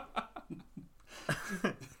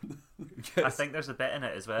 I think there's a bit in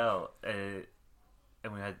it as well, and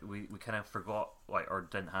we kind of forgot or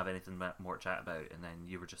didn't have anything more to chat about, and then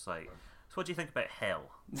you were just like, so what do you think about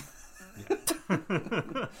hell?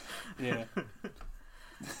 Yeah.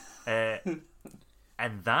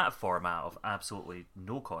 And that format of absolutely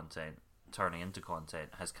no content turning into content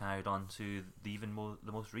has carried on to the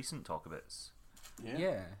most recent talkabouts.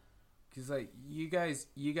 Yeah, because you guys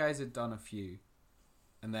had done a few,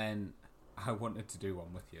 and then I wanted to do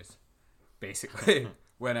one with you, basically,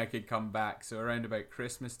 when I could come back. So around about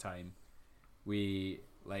Christmas time, we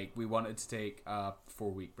wanted to take a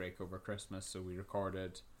 4-week break over Christmas, so we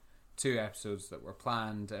recorded 2 episodes that were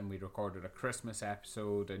planned, and we recorded a Christmas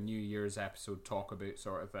episode, a New Year's episode, talk about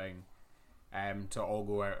sort of thing, to all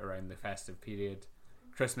go out around the festive period.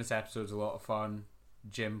 Christmas episode's a lot of fun.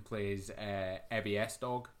 Jim plays EBS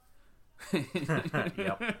Dog.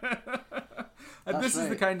 Yep. And That's this is the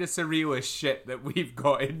right. kind of surrealist shit that we've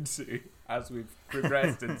got into as we've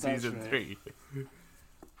progressed in season right. 3.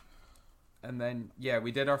 And then,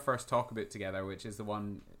 we did our first talk about together, which is the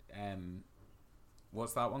one,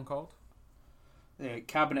 what's that one called?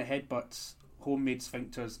 Cabinet Headbutts, Homemade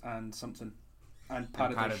Sphincters, and something. And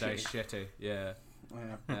Paradise Shitty. Shitty, yeah. Oh,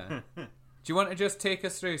 yeah. Do you want to just take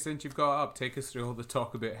us through, since you've got it up, take us through all the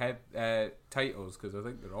talk about titles, because I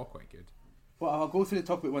think they're all quite good. Well, I'll go through the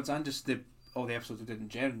talk about ones and just all the episodes we did in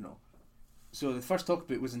general. So the first talk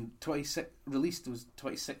about was released was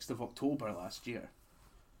 26th of October last year.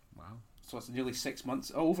 Wow. So it's nearly 6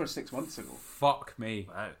 months, over 6 months ago. Fuck me.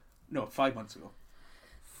 Wow. No, 5 months ago.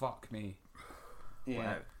 Fuck me. Yeah.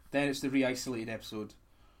 Wow. Then it's the re-isolated episode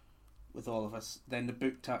with all of us. Then the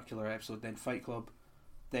Booktacular episode. Then Fight Club.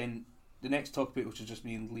 Then the next talk about, which was just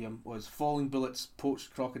me and Liam, was Falling Bullets,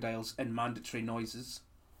 Poached Crocodiles, and Mandatory Noises.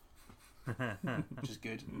 Which is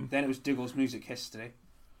good. Then it was Dougal's Music History.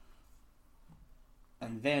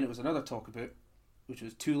 And then it was another talk about, which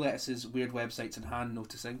was 2 lettuces, weird websites, and hand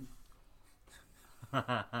noticing.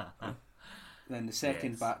 Then the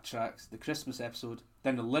second backtracks, the Christmas episode,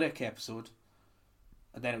 then the lyric episode,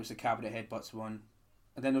 and then it was the Cabinet Headbutts one,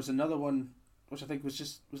 and then there was another one, which I think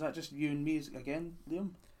was that just you and me again,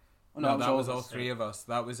 Liam? Oh, No, that was of all us. 3 of us.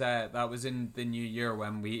 That was in the new year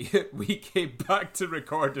when we came back to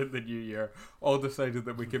record in the new year. All decided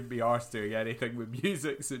that we couldn't be arsed doing anything with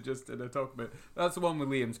music, so just did a talk about. That's the one with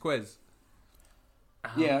Liam's quiz.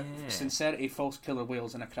 Yeah, Sincerity, False Killer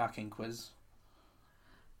Whales, and a cracking quiz.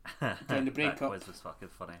 Then the breakup. That quiz was fucking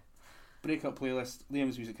funny. Breakup playlist,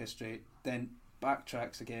 Liam's music history, then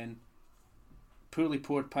backtracks again. Poorly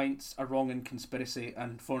poured pints, a wronging conspiracy,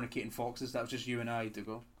 and fornicating foxes. That was just you and I to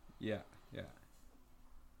go. Yeah.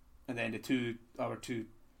 And then our two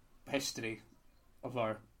history of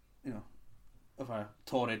our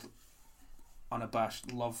torrid,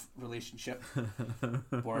 unabashed love relationship.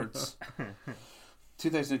 Words.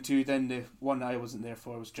 2002. Then the one that I wasn't there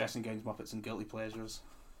for was Dressing Gowns, Muppets, and Guilty Pleasures.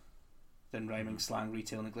 Then rhyming, slang,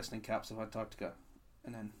 retail, and glistening caps of Antarctica,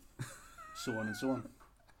 and then so on and so on.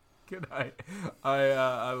 Good night.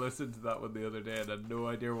 I listened to that one the other day and had no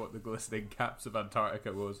idea what the glistening caps of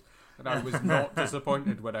Antarctica was, and I was not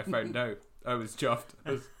disappointed when I found out. I was chuffed.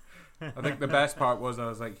 I think the best part was I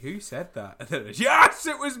was like, "Who said that?" And then yes,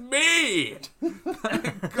 it was me.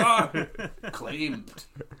 Thank God, claimed.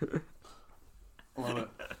 Love it.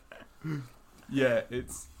 Yeah,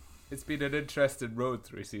 it's been an interesting road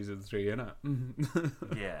through season 3, isn't it?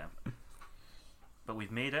 Yeah. But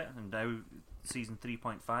we've made it, and now season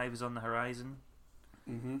 3.5 is on the horizon.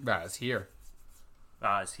 It's here.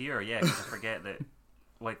 It's here, yeah, because I forget that,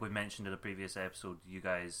 like we mentioned in a previous episode, you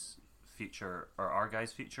guys' future, or our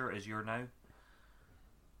guys' future is your now.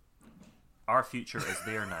 Our future is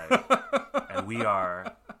there now. And we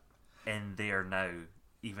are in there now,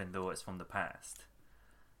 even though it's from the past.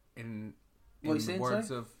 In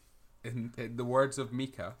the words of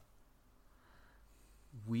Mika,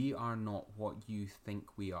 we are not what you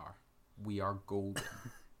think we are. We are golden.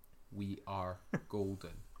 We are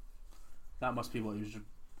golden. That must be what he was.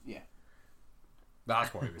 Yeah.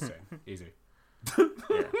 That's what he was saying. Easy.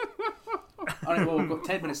 Yeah. Alright, well, we've got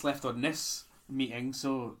 10 minutes left on this meeting,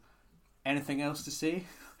 so anything else to say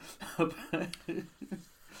about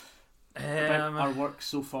our work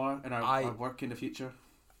so far and our work in the future?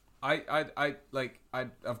 I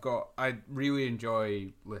really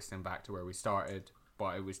enjoy listening back to where we started,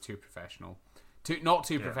 but it was too professional. Not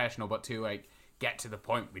too professional, but too get to the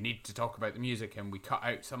point. We need to talk about the music, and we cut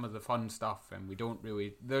out some of the fun stuff, and we don't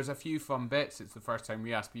really. There's a few fun bits. It's the first time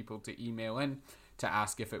we asked people to email in to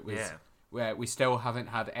ask if it was. Yeah. We still haven't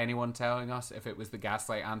had anyone telling us if it was the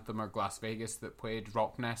Gaslight Anthem or Las Vegas that played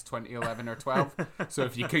Rock Nest 2011 or 12. So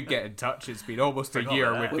if you could get in touch, it's been almost a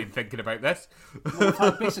year we've been thinking about this. Well, we've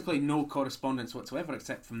had basically no correspondence whatsoever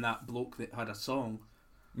except from that bloke that had a song.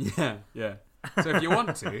 Yeah. So if you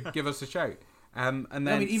want to, give us a shout. And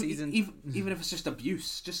then even if it's just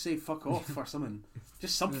abuse, just say fuck off or something.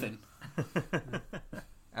 Just something.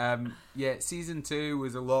 Season 2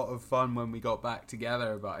 was a lot of fun when we got back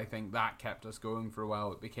together, but I think that kept us going for a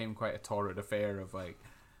while. It became quite a torrid affair of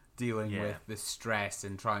dealing with the stress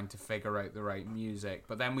and trying to figure out the right music.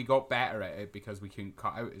 But then we got better at it because we couldn't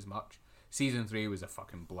cut out as much. Season 3 was a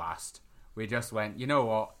fucking blast. We just went, you know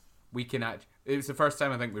what? We can it was the first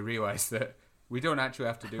time I think we realised that we don't actually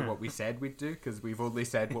have to do what we said we'd do, because we've only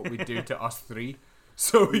said what we'd do to us three,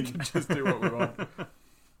 so we can just do what we want.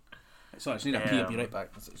 Sorry, I just need a pee. I'll be right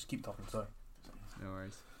back. Just keep talking, sorry. No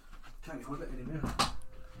worries. Can't hold it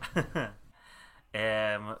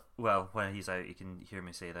anymore. Well, when he's out, you can hear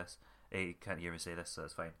me say this. You can't hear me say this, so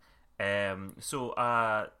it's fine. So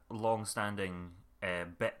a long-standing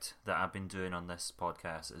bit that I've been doing on this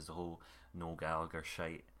podcast is the whole Noel Gallagher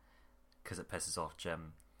shite, because it pisses off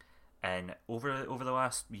Jim. And over the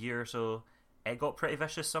last year or so, it got pretty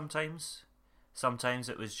vicious sometimes. Sometimes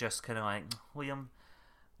it was just kind of like, Liam,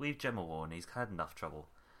 leave Jim alone, he's had enough trouble.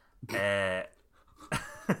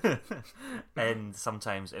 And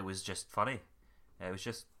sometimes it was just funny. It was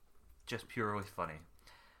just purely funny.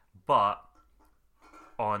 But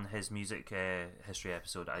on his music history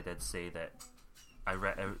episode, I did say that I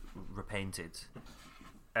repented.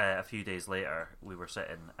 A few days later, we were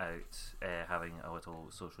sitting out having a little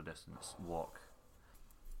social distance walk,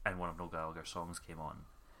 and one of Noel Gallagher's songs came on,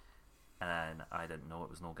 and I didn't know it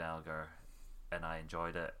was Noel Gallagher, and I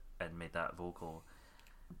enjoyed it and made that vocal,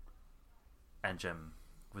 and Jim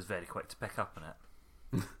was very quick to pick up on it.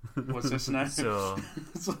 What's this now? So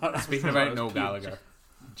speaking about Noel Gallagher,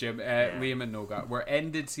 Jim, Liam and Noel Gallagher, we're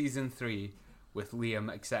ended season 3 with Liam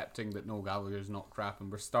accepting that Noel Gallagher's not crap, and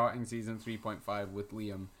we're starting season 3.5 with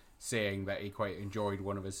Liam saying that he quite enjoyed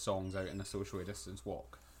one of his songs out in a social distance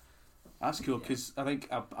walk. That's cool, because I think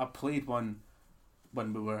I played one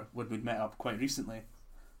when we'd met up quite recently,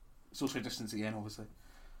 social distance again, obviously,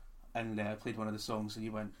 and I played one of the songs, and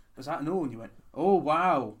you went, "Was that Noel?" And you went, "Oh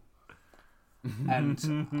wow." And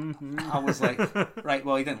I was like, right,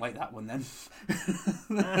 well, he didn't like that one then.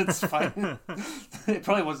 That's fine. It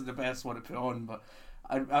probably wasn't the best one to put on, but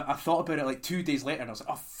I thought about it like 2 days later, and I was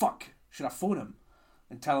like, oh fuck, should I phone him?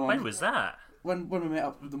 and tell him When was that? when we met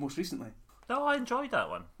up the most recently. No, I enjoyed that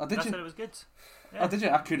one. Oh, did I you? said it was good. Oh, did you?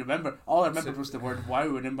 I couldn't remember. All I remembered was the word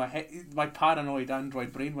 "wow," and in my head, my paranoid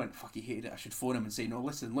Android brain went, "Fuck, he hated it. I should phone him and say, no,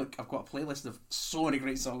 listen, look, I've got a playlist of so many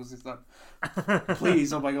great songs he's done.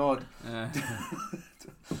 Please, oh my god."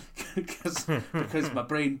 Because my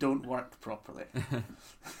brain don't work properly.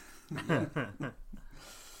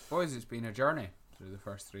 Boys, it's been a journey through the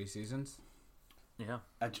first 3 seasons. Yeah.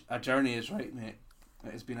 A journey is right, mate.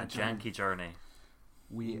 It has been A a journey. janky journey.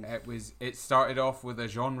 It started off with a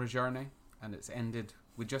genre journey, and it's ended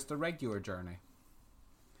with just a regular journey.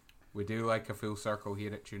 We do like a full circle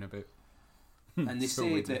here at Tune About. And they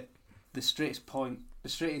say that the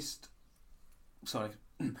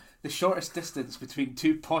shortest distance between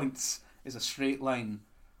 2 points is a straight line.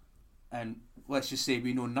 And let's just say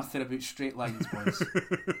we know nothing about straight lines, boys.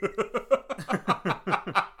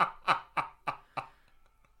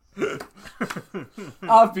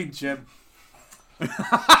 I've been Jim.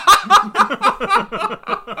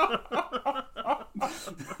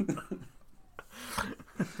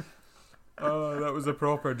 Oh, that was a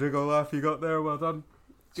proper jiggle laugh you got there. Well done.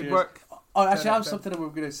 Good Cheers. work. Oh, actually, I have something that we're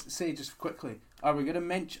going to say just quickly. Are we going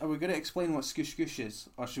to explain what Skoosh Goosh is,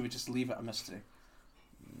 or should we just leave it a mystery?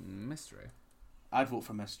 Mystery. I'd vote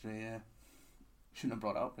for mystery. Yeah, shouldn't have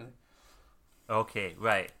brought it up really. Okay,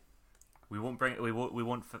 right. We won't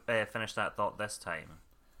finish that thought this time.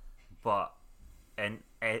 But I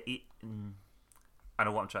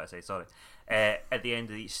know what I'm trying to say. Sorry. At the end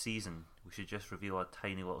of each season, we should just reveal a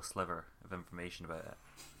tiny little sliver of information about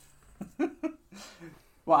it.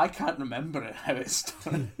 Well, I can't remember it how it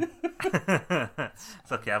started.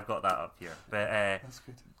 It's okay. I've got that up here. But That's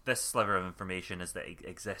good. this sliver of information is that it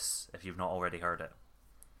exists. If you've not already heard it.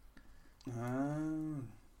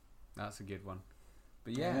 That's a good one.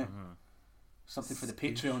 But yeah. Mm-hmm. Something for the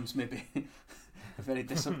Patreons, maybe. A very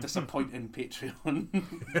disappointing Patreon.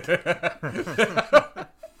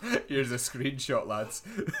 Here's a screenshot, lads.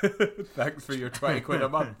 Thanks for your 20 quid a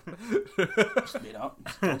month. Just made up.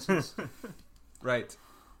 It's nonsense. Right,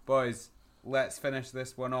 boys, let's finish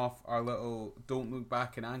this one off. Our little don't look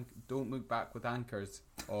back with anchors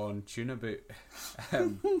on Tune About.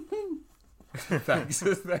 Thanks,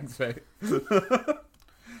 mate.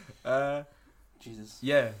 Jesus.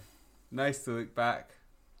 Yeah, nice to look back.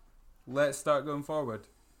 Let's start going forward.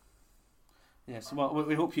 Yes. Well,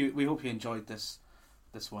 we hope you enjoyed this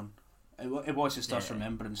one. It was just us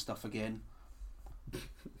remembering stuff again.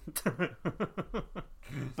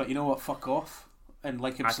 But you know what? Fuck off and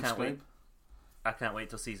like and subscribe. I can't wait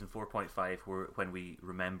till season 4.5 when we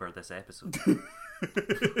remember this episode.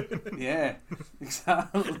 Yeah,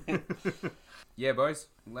 exactly. Yeah, boys,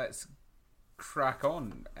 let's crack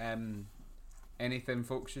on. Anything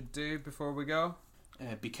folks should do before we go?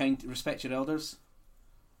 Be kind. Respect your elders.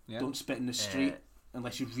 Yeah. Don't spit in the street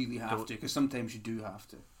unless you really have to, because sometimes you do have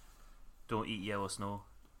to. Don't eat yellow snow.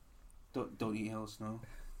 Don't eat yellow snow.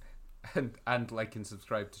 And like and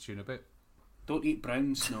subscribe to Tune About. Don't eat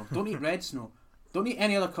brown snow. Don't eat red snow. Don't eat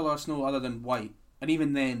any other colour of snow other than white. And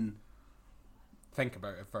even then, think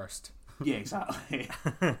about it first. Yeah, exactly.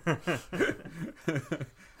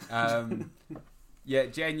 Yeah,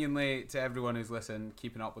 genuinely, to everyone who's listened,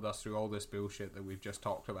 keeping up with us through all this bullshit that we've just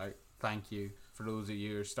talked about, thank you. For those of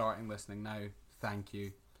you who are starting listening now, thank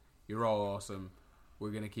you. You're all awesome.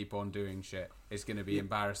 We're going to keep on doing shit. It's going to be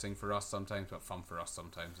embarrassing for us sometimes, but fun for us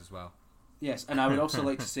sometimes as well. Yes, and I would also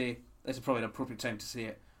like to say, this is probably an appropriate time to say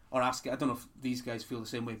it, or ask it, I don't know if these guys feel the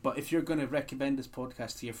same way, but if you're going to recommend this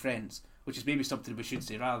podcast to your friends, which is maybe something we should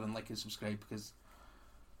say rather than like and subscribe, because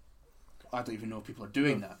I don't even know if people are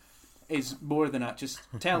doing that, is more than that. Just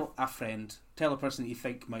tell a friend, tell a person that you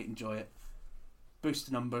think might enjoy it, boost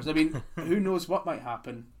the numbers. I mean, who knows what might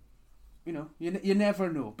happen? You know, you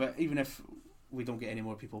never know. But even if we don't get any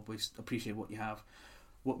more people, we appreciate what we have.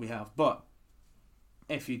 But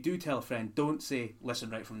if you do tell a friend, don't say listen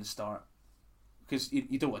right from the start, because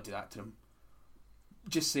you don't want to do that to them.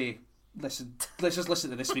 Just say listen. Let's just listen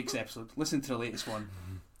to this week's episode. Listen to the latest one.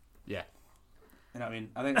 Yeah. You know what I mean?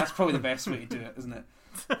 I think that's probably the best way to do it, isn't it?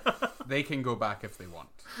 They can go back if they want,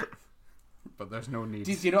 but there's no need.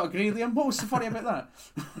 Do you not agree, Liam? What was so funny about that?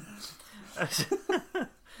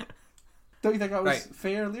 Don't you think that was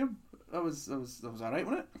fair, Liam? That was alright,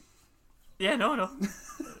 wasn't it? Yeah, no.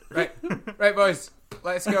 Right, boys,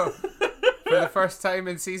 let's go. For the first time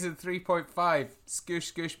in season 3.5,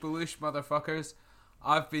 Skoosh Goosh Baloosh, motherfuckers.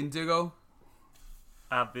 I've been Dougal.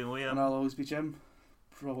 I've been Liam. And I'll always be Jim.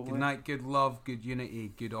 Probably. Good night, good love, good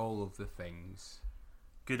unity, good all of the things.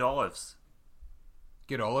 Good olives.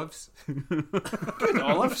 Good olives. Good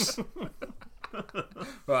olives.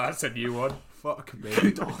 Well, that's a new one. Fuck me.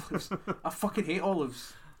 Good olives. I fucking hate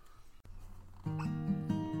olives.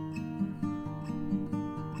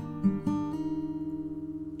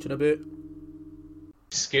 Chin a bit.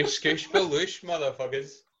 Skoosh, skoosh, baloosh,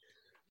 motherfuckers.